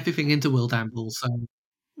importing everything into World Anvil, so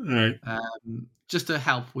Right. just to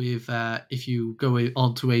help with if you go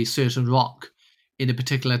onto a certain rock in a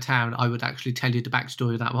particular town, I would actually tell you the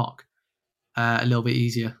backstory of that rock a little bit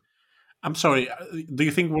easier. I'm sorry, do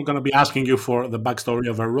you think we're going to be asking you for the backstory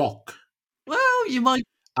of a rock? Well, you might.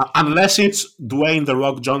 Unless it's Dwayne The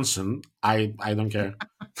Rock Johnson, I don't care.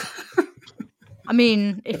 I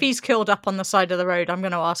mean, if he's killed up on the side of the road, I'm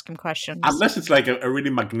going to ask him questions. Unless it's like a really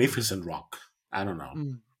magnificent rock. I don't know.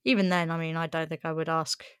 Even then, I mean, I don't think I would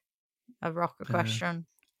ask a rock a question.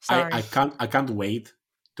 Sorry. I can't wait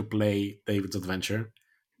to play David's adventure.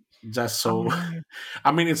 Just so...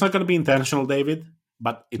 I mean, it's not going to be intentional, David,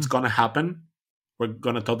 but it's going to happen. We're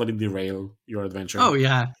going to totally derail your adventure. Oh,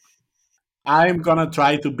 yeah. I'm going to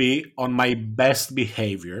try to be on my best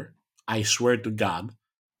behavior. I swear to God.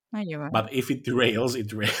 No, you won't. But if it derails, it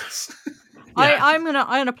derails. Yeah. I'm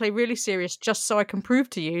gonna play really serious just so I can prove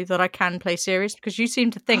to you that I can play serious, because you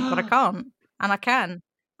seem to think that I can't, and I can,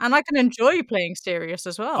 and I can enjoy playing serious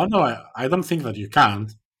as well. Oh no, I don't think that you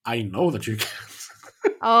can't. I know that you can.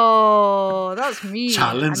 Oh, that's mean.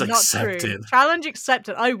 Challenge and accepted. Not true. Challenge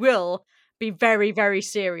accepted. I will be very, very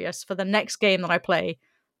serious for the next game that I play,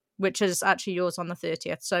 which is actually yours on the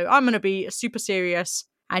 30th. So I'm going to be super serious,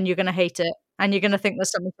 and you're going to hate it, and you're going to think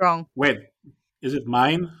there's something wrong. Wait, is it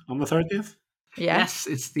mine on the 30th? Yeah. Yes,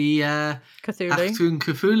 it's the Cthulhu. Achtung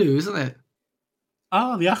Cthulhu, isn't it?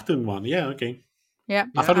 Oh, the Achtung one. Yeah, okay. Yeah.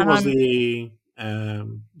 I thought it was the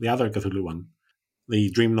other Cthulhu one, the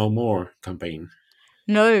Dream No More campaign.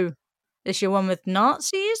 No, it's your one with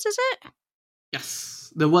Nazis, is it?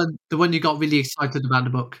 Yes, the one you got really excited about the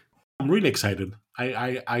book. I'm really excited.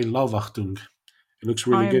 I love Achtung. It looks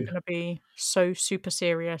really good. I'm going to be so super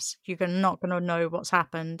serious. You're not going to know what's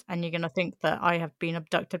happened, and you're going to think that I have been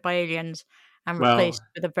abducted by aliens and replaced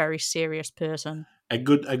with a very serious person. A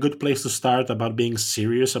good place to start about being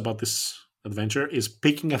serious about this adventure is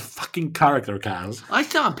picking a fucking character, Kyle. I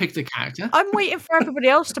can't pick the character. I'm waiting for everybody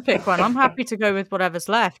else to pick one. I'm happy to go with whatever's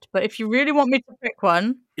left, but if you really want me to pick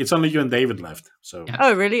one... It's only you and David left, so... Yeah.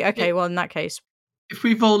 Oh, really? Okay, well, in that case... If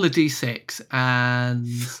we roll a d6 and...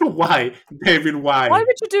 Why? David, why? Why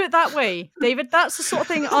would you do it that way? David, that's the sort of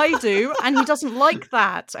thing I do, and he doesn't like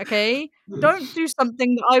that, okay? Don't do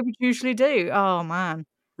something that I would usually do. Oh, man.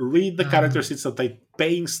 Read the character sheets that I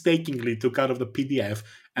painstakingly took out of the PDF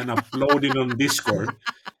and uploaded on Discord.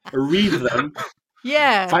 Read them.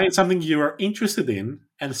 Yeah. Find something you are interested in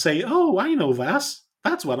and say, oh, I know Vas.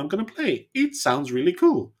 That's what I'm going to play. It sounds really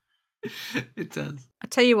cool. It does. I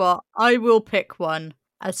tell you what, I will pick one.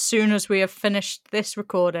 As soon as we have finished this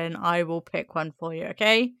recording, I will pick one for you,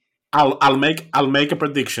 okay? I'll make a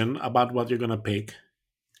prediction about what you're going to pick.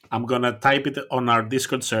 I'm going to type it on our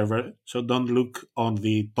Discord server, so don't look on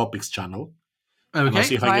the topics channel. Okay. And I'll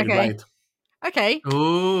see if I get it right. Okay.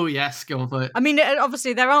 Oh, yes, go for it. I mean,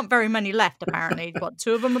 obviously, there aren't very many left, apparently. What,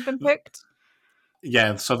 2 of them have been picked?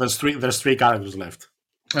 Yeah, so there's three characters left.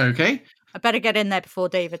 Okay. I better get in there before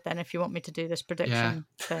David, then, if you want me to do this prediction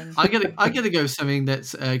thing. I'm gonna go with something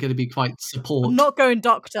that's going to be quite support. I'm not going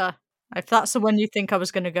Doctor. If that's the one you think I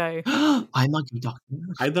was going to go. I might go Doctor.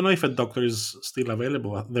 I don't know if a doctor is still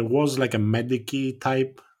available. There was like a medic-y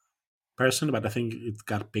type person, but I think it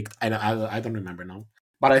got picked. I don't remember now.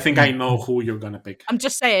 But I think I know who you're going to pick. I'm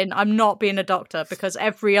just saying, I'm not being a doctor, because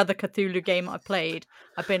every other Cthulhu game I played,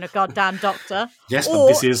 I've been a goddamn doctor. Yes, but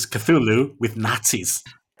this is Cthulhu with Nazis.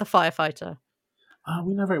 The firefighter.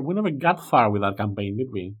 We never got far with that campaign, did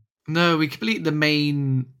we? No, we completed the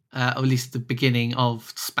main, or at least the beginning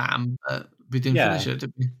of Spam, but we didn't finish it,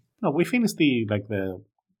 did we? No, we finished the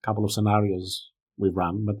couple of scenarios we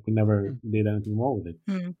ran, but we never did anything more with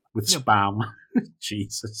it. With Spam.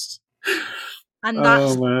 Jesus. And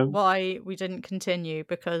that's why we didn't continue,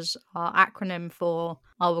 because our acronym for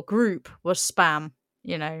our group was SPAM,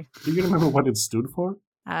 you know. Do you remember what it stood for?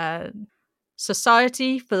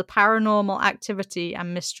 Society for the Paranormal Activity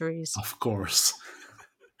and Mysteries. Of course.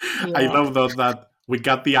 Yeah. I love that we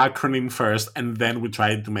got the acronym first, and then we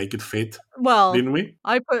tried to make it fit, Well, didn't we?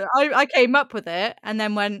 I came up with it and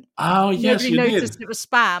then went. Oh, yes, Nobody you noticed did. it was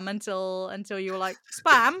spam until you were like,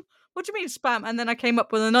 spam? What do you mean spam? And then I came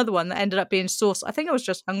up with another one that ended up being sauce. I think I was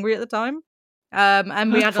just hungry at the time.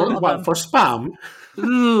 And we had a lot of them. For spam?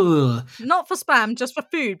 Ugh. Not for spam, just for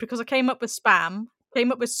food, because I came up with spam, came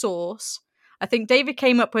up with sauce. I think David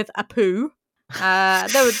came up with a poo.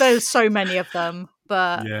 There's so many of them,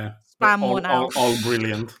 but Yeah. spam all, won all, out. all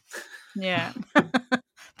brilliant. Yeah.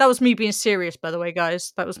 That was me being serious, by the way,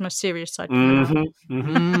 guys. That was my serious side coming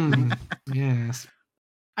out. Yes.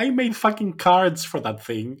 I made fucking cards for that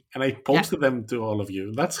thing, and I posted them to all of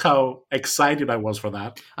you. That's how excited I was for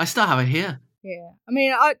that. I still have it here. Yeah, I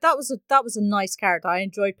mean, that was a nice character. I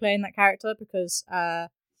enjoyed playing that character because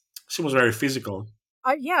She was very physical.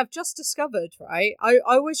 I've just discovered, right? I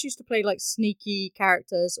always used to play like sneaky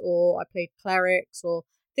characters, or I played clerics, or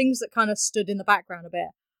things that kind of stood in the background a bit.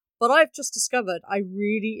 But I've just discovered I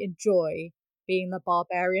really enjoy being the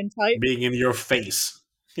barbarian type. Being in your face.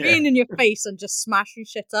 Yeah. Being in your face and just smashing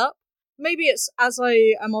shit up. Maybe it's as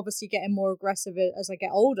I am obviously getting more aggressive as I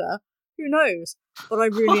get older. Who knows? But I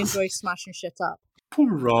really enjoy smashing shit up. Poor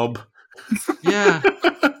Rob. Yeah.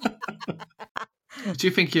 Do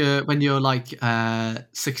you think when you're like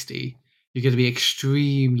 60, you're going to be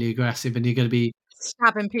extremely aggressive and you're going to be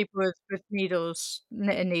Stabbing people with needles,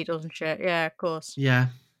 knitting needles and shit. Yeah, of course. Yeah.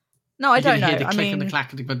 No, I You're don't gonna know. hear the click and the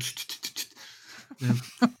clack and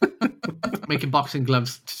the making boxing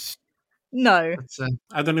gloves. No.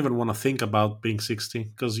 I don't even want to think about being 60,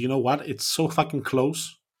 because you know what? It's so fucking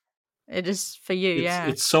close. It is for you, yeah.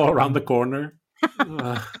 It's so around the corner.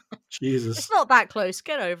 Jesus. It's not that close.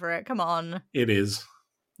 Get over it. Come on. It is.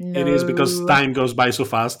 No. It is, because time goes by so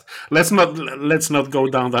fast. Let's not go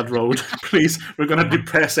down that road, please. We're gonna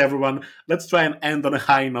depress everyone. Let's try and end on a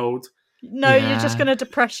high note. No, you're just gonna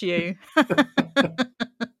depress you.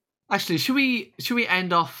 Actually, should we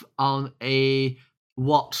end off on a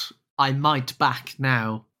what I might back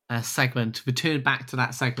now segment? Return back to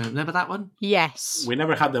that segment. Remember that one? Yes. We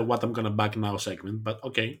never had the what I'm gonna back now segment, but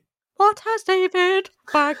okay. What has David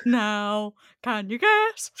back now? Can you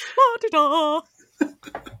guess? La-di-da.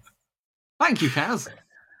 Thank you, Kaz.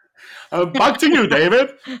 Back to you,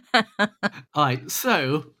 David. All right.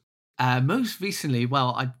 So, most recently,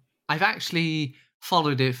 well, I've actually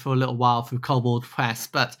followed it for a little while through Kobold Press,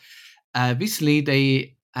 but recently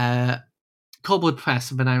they Kobold Press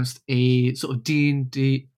have announced a sort of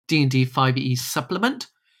D&D 5e supplement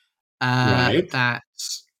that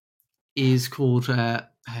is called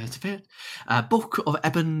Book of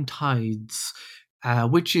Ebon Tides,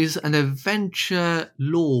 which is an adventure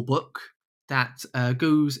lore book that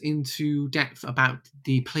goes into depth about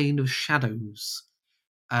the Plane of Shadows,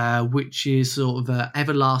 which is sort of an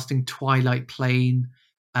everlasting twilight plane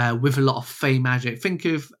with a lot of Fey magic. Think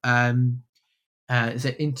of is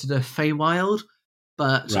it Into the Feywild,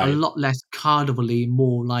 but a lot less carnival-y,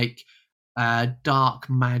 more like dark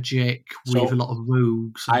magic with a lot of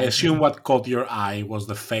rogues. I assume what caught your eye was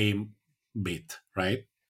the Fey bit, right?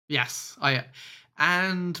 Yes,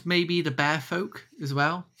 and maybe the bear folk as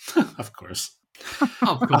well. Of course.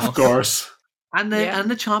 Of course. And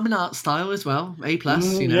the charming art style as well. A+,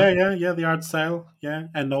 you know. Yeah, the art style. Yeah.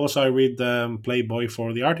 And also I read Playboy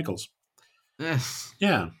for the articles. Yes.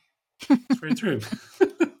 Yeah. It's very true.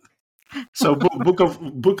 So Book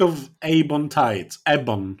of Ebon Tides.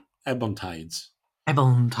 Ebon Tides.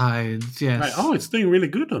 Ebon Tides, yes. Right. Oh, it's doing really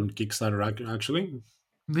good on Kickstarter, actually.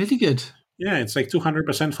 Really good. Yeah, it's like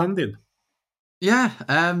 200% funded. Yeah,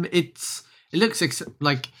 it looks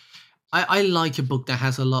like I like a book that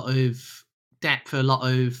has a lot of depth, a lot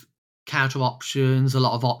of character options, a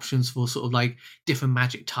lot of options for sort of like different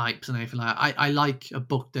magic types and everything like that. I like a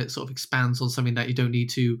book that sort of expands on something that you don't need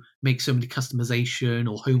to make so many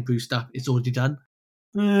customization or homebrew stuff. It's already done.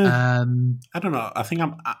 I don't know. I think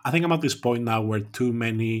I'm at this point now where too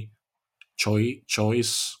many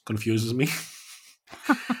choice confuses me.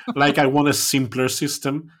 Like I want a simpler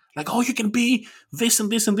system. Like, oh, you can be this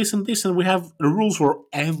and this and this and this, and we have rules for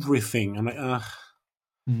everything. And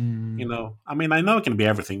you know, I mean, I know it can be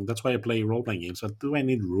everything. That's why I play role-playing games. But do I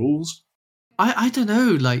need rules? I don't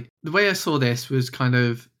know. Like the way I saw this was kind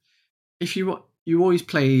of, if you always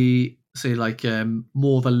play, say, like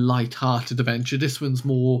more of a light-hearted adventure. This one's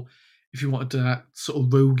more if you wanted that sort of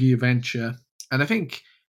roguey adventure. And I think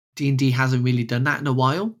D&D hasn't really done that in a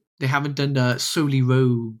while. They haven't done solely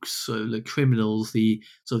rogues, so like criminals, the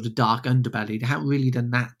sort of the dark underbelly. They haven't really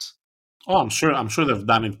done that. Oh, I'm sure they've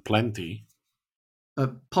done it plenty.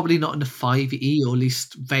 But probably not in the 5e, or at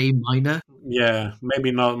least very minor. Yeah,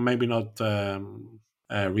 maybe not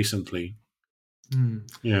recently.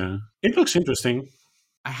 Yeah. It looks interesting.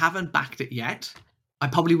 I haven't backed it yet. I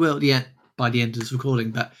probably will by the end of this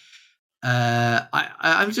recording, but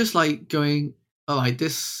I'm just like going, all right,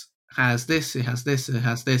 this has this, it has this, it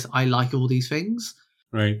has this. I like all these things.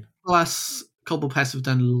 Right. Plus, Cobalt Press have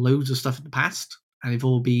done loads of stuff in the past, and they've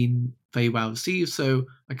all been very well received. So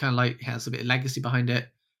I kind of like it has a bit of legacy behind it.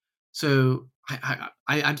 So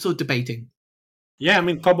I'm sort of debating. Yeah, I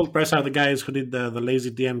mean, Cobalt Press are the guys who did the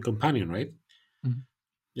Lazy DM Companion, right? Mm-hmm.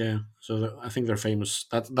 Yeah, so I think they're famous.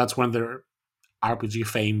 That's when their RPG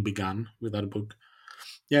fame began with that book.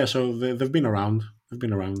 Yeah, so they've been around. They've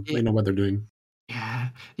been around. Yeah. They know what they're doing. Yeah.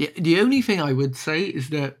 The only thing I would say is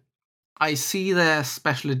that I see their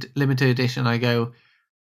special limited edition. I go,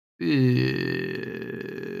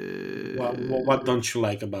 what don't you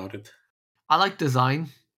like about it? I like design.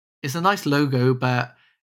 It's a nice logo, but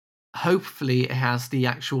hopefully it has the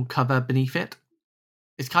actual cover beneath it.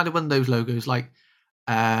 It's kind of one of those logos like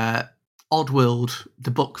Oddworld,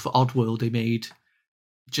 the book for Oddworld they made,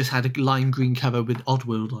 just had a lime green cover with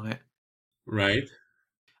Oddworld on it. Right.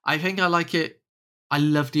 I think I like it. I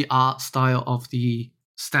love the art style of the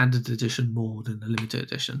standard edition more than the limited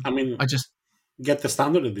edition. I mean, I just get the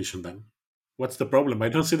standard edition then. What's the problem? I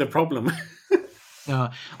don't see the problem. No,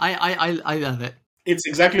 I love it. It's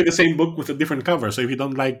exactly the same book with a different cover. So if you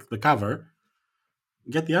don't like the cover,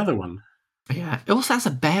 get the other one. Yeah, it also has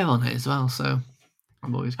a bear on it as well. So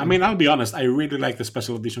I'm always. I mean, I'll be honest. I really like the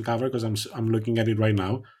special edition cover because I'm looking at it right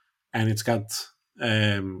now, and it's got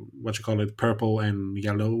purple and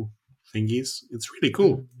yellow thingies. It's really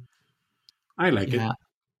cool. I like it.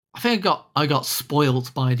 I think I got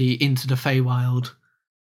spoiled by the Into the Feywild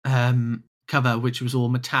cover, which was all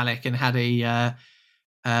metallic and had a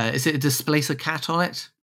is it a Displacer cat on it?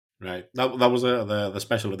 Right. That was the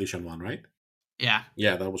special edition one, right? Yeah.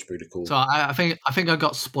 Yeah, that was pretty cool. So I think I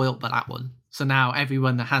got spoiled by that one. So now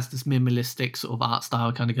everyone that has this minimalistic sort of art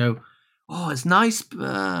style kind of go, oh, it's nice,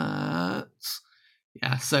 but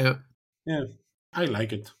yeah. So yeah, I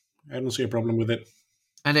like it. I don't see a problem with it.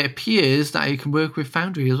 And it appears that you can work with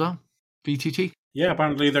Foundry as well, VTT. Yeah,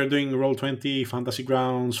 apparently they're doing Roll20, Fantasy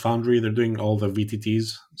Grounds, Foundry. They're doing all the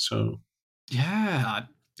VTTs. So yeah,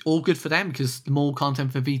 all good for them because the more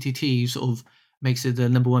content for VTT sort of makes it the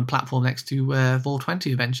number one platform next to Roll20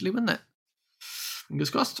 eventually, wouldn't it? Fingers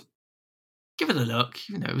crossed. Give it a look.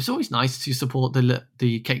 You know, it's always nice to support the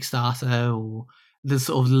Kickstarter or the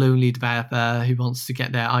sort of lonely developer who wants to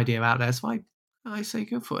get their idea out there. So I say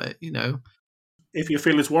go for it. You know, if you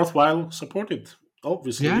feel it's worthwhile, support it.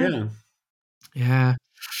 Obviously, yeah.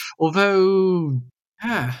 Although,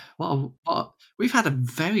 yeah, well, we've had a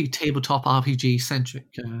very tabletop RPG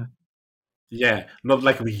centric. Yeah, not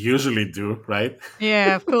like we usually do, right?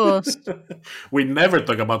 Yeah, of course. We never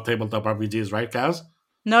talk about tabletop RPGs, right, Kaz?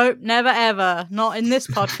 Nope, never ever. Not in this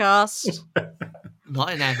podcast.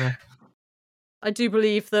 Not in ever. I do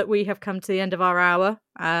believe that we have come to the end of our hour.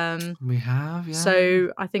 We have, yeah.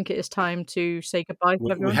 So I think it is time to say goodbye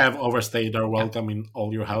to everyone. We have overstayed our welcome in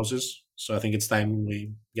all your houses, so I think it's time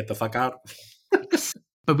we get the fuck out.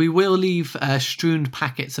 But we will leave strewn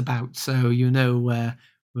packets about, so you know where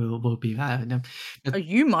we'll be there. No. Oh,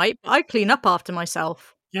 you might. I clean up after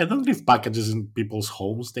myself. Yeah, don't leave packages in people's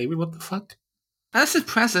homes, David. What the fuck? That's a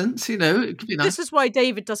present, you know. It could be nice. This is why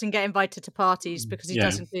David doesn't get invited to parties, because he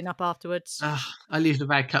doesn't clean up afterwards. I leave the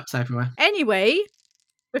red cups everywhere. Anyway,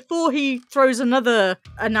 before he throws another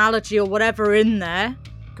analogy or whatever in there,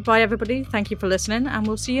 goodbye, everybody. Thank you for listening, and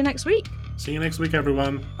we'll see you next week. See you next week,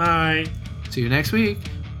 everyone. Bye. See you next week,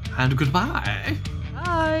 and goodbye.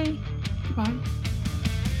 Bye. Goodbye.